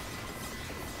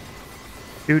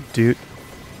 Doot.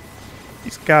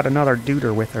 She's got another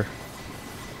duder with her.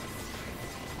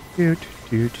 Doot.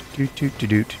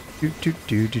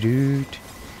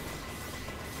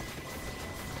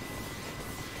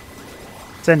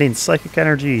 Sending psychic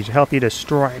energy to help you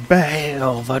destroy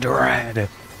Baal the Dread.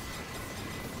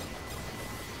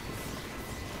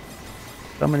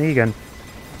 Summon Egan.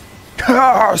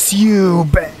 Curse you,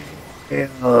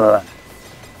 Baal!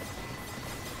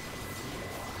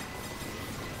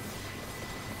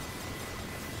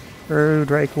 True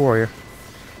Drake Warrior.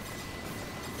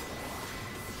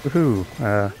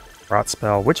 Woohoo. Rot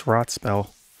spell. Which rot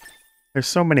spell? There's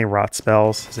so many rot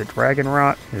spells. Is it Dragon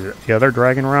Rot? Is it the other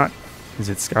Dragon Rot? Is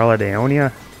it Scarlet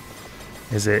Aeonia?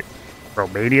 Is it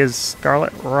Romania's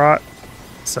Scarlet Rot?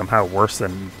 Somehow worse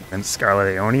than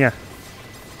Scarlet Aeonia?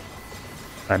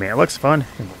 I mean, it looks fun.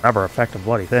 It will never affect a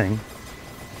bloody thing.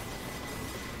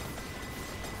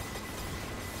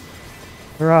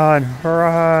 Run!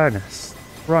 Run!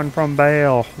 Run from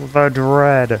Baal the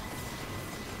Dread!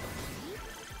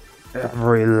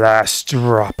 Every last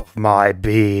drop of my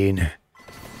being.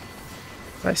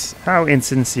 How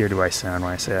insincere do I sound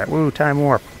when I say that? Woo, time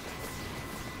warp.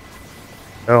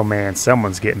 Oh man,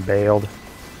 someone's getting bailed.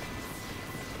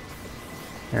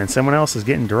 And someone else is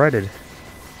getting dreaded.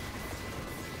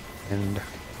 And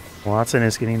Watson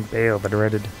is getting bailed, the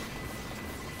dreaded.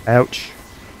 Ouch.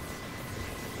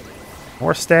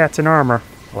 More stats and armor.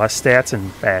 Less stats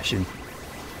and fashion.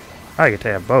 I get to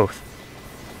have both.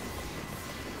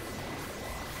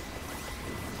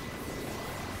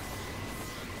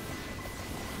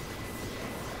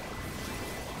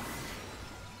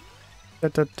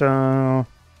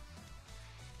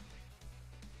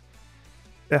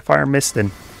 Sapphire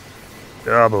Mistin.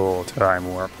 Double time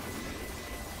warp.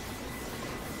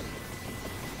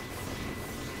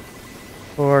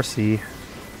 Or C.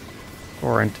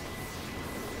 Torrent.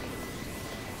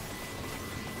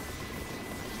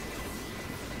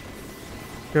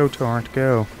 Go, Torrent,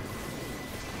 go.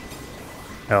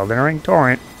 Elden Ring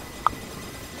Torrent.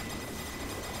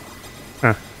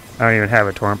 Huh. I don't even have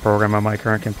a torrent program on my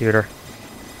current computer.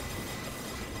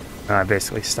 I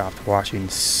basically stopped watching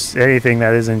anything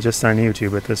that isn't just on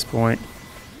YouTube at this point.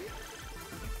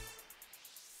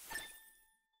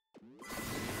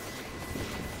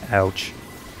 Ouch.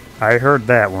 I heard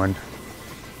that one.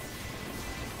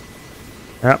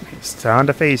 Yep, it's on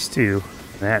to phase 2.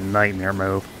 That nightmare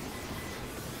move.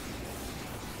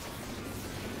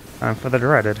 Time for the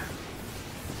dreaded.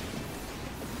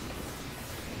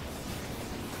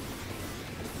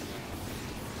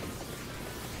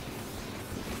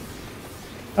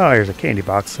 Oh, here's a candy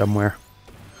box somewhere.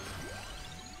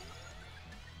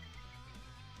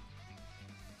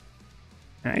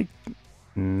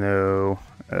 No.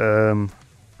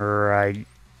 Or I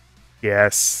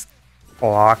guess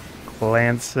block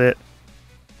Lancet.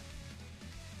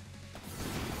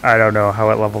 I don't know how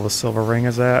what level the silver ring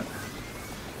is at.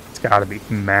 It's gotta be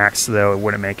maxed though. It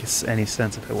wouldn't make any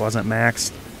sense if it wasn't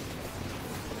maxed.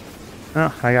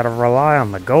 Oh, I gotta rely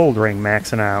on the gold ring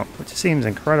maxing out, which seems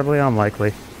incredibly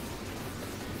unlikely.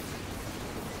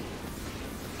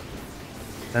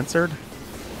 Censored?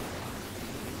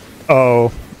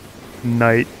 Oh,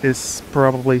 Knight is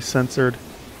probably censored.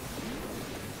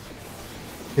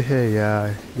 Hey,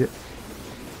 yeah.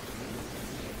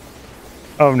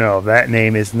 Oh no, that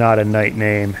name is not a Knight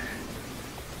name.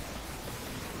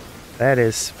 That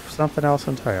is something else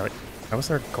entirely. That was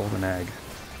their golden egg.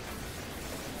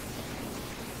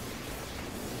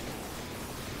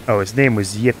 Oh, his name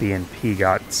was Yippee and P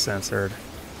got censored.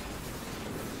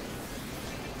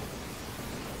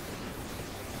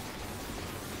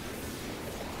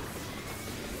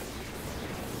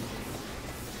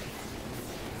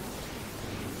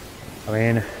 I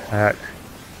mean,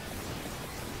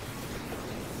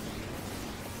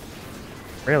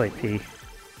 really, P.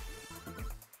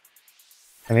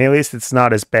 I mean, at least it's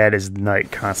not as bad as Knight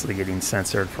constantly getting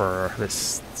censored for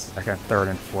this second, third,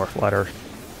 and fourth letter.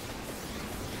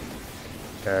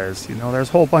 Because, you know, there's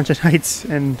a whole bunch of knights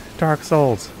in Dark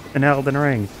Souls and Elden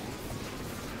Ring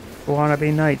who want to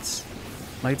be knights.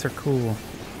 Knights are cool.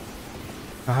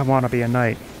 I want to be a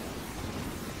knight.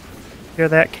 Hear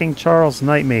that, King Charles?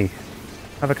 Knight me.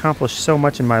 I've accomplished so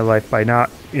much in my life by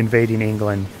not invading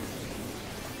England.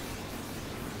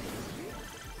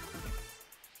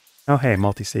 Oh hey,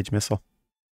 multi-stage missile.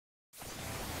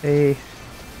 Hey.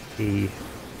 Hey.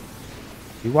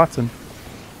 Watson.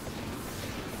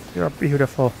 You're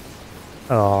beautiful.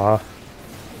 Aww.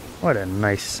 What a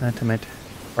nice sentiment.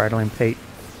 Bridling pate.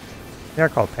 They are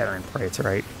called pattern prates,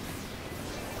 right?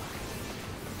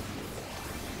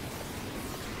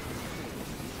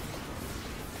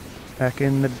 Back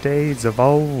in the days of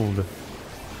old.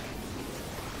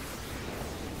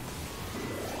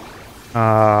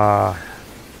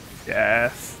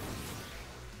 Death.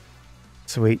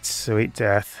 Sweet, sweet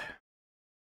death.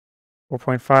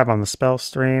 4.5 on the spell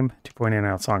stream,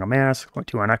 2.8 on Song of Mana,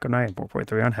 6.2 on Echo Knight, and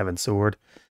 4.3 on Heaven's Sword.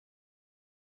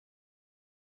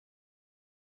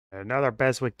 Another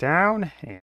BESWEC down,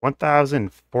 and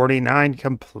 1,049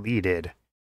 completed.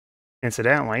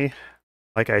 Incidentally,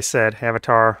 like I said,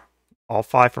 Avatar, all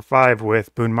 5 for 5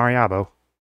 with Boon Marrabbio.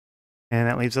 And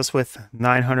that leaves us with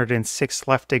 906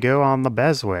 left to go on the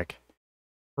BESWEC.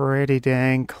 Pretty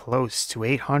dang close to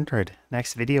 800.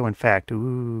 Next video, in fact.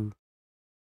 Ooh.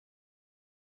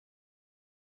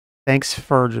 Thanks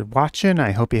for watching.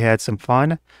 I hope you had some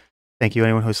fun. Thank you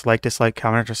anyone who's liked, disliked,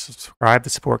 commented, or subscribed.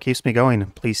 The support keeps me going.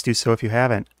 Please do so if you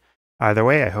haven't. Either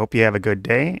way, I hope you have a good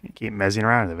day. Keep mezzing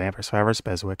around in the Vampire Survivors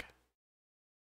BESWEC.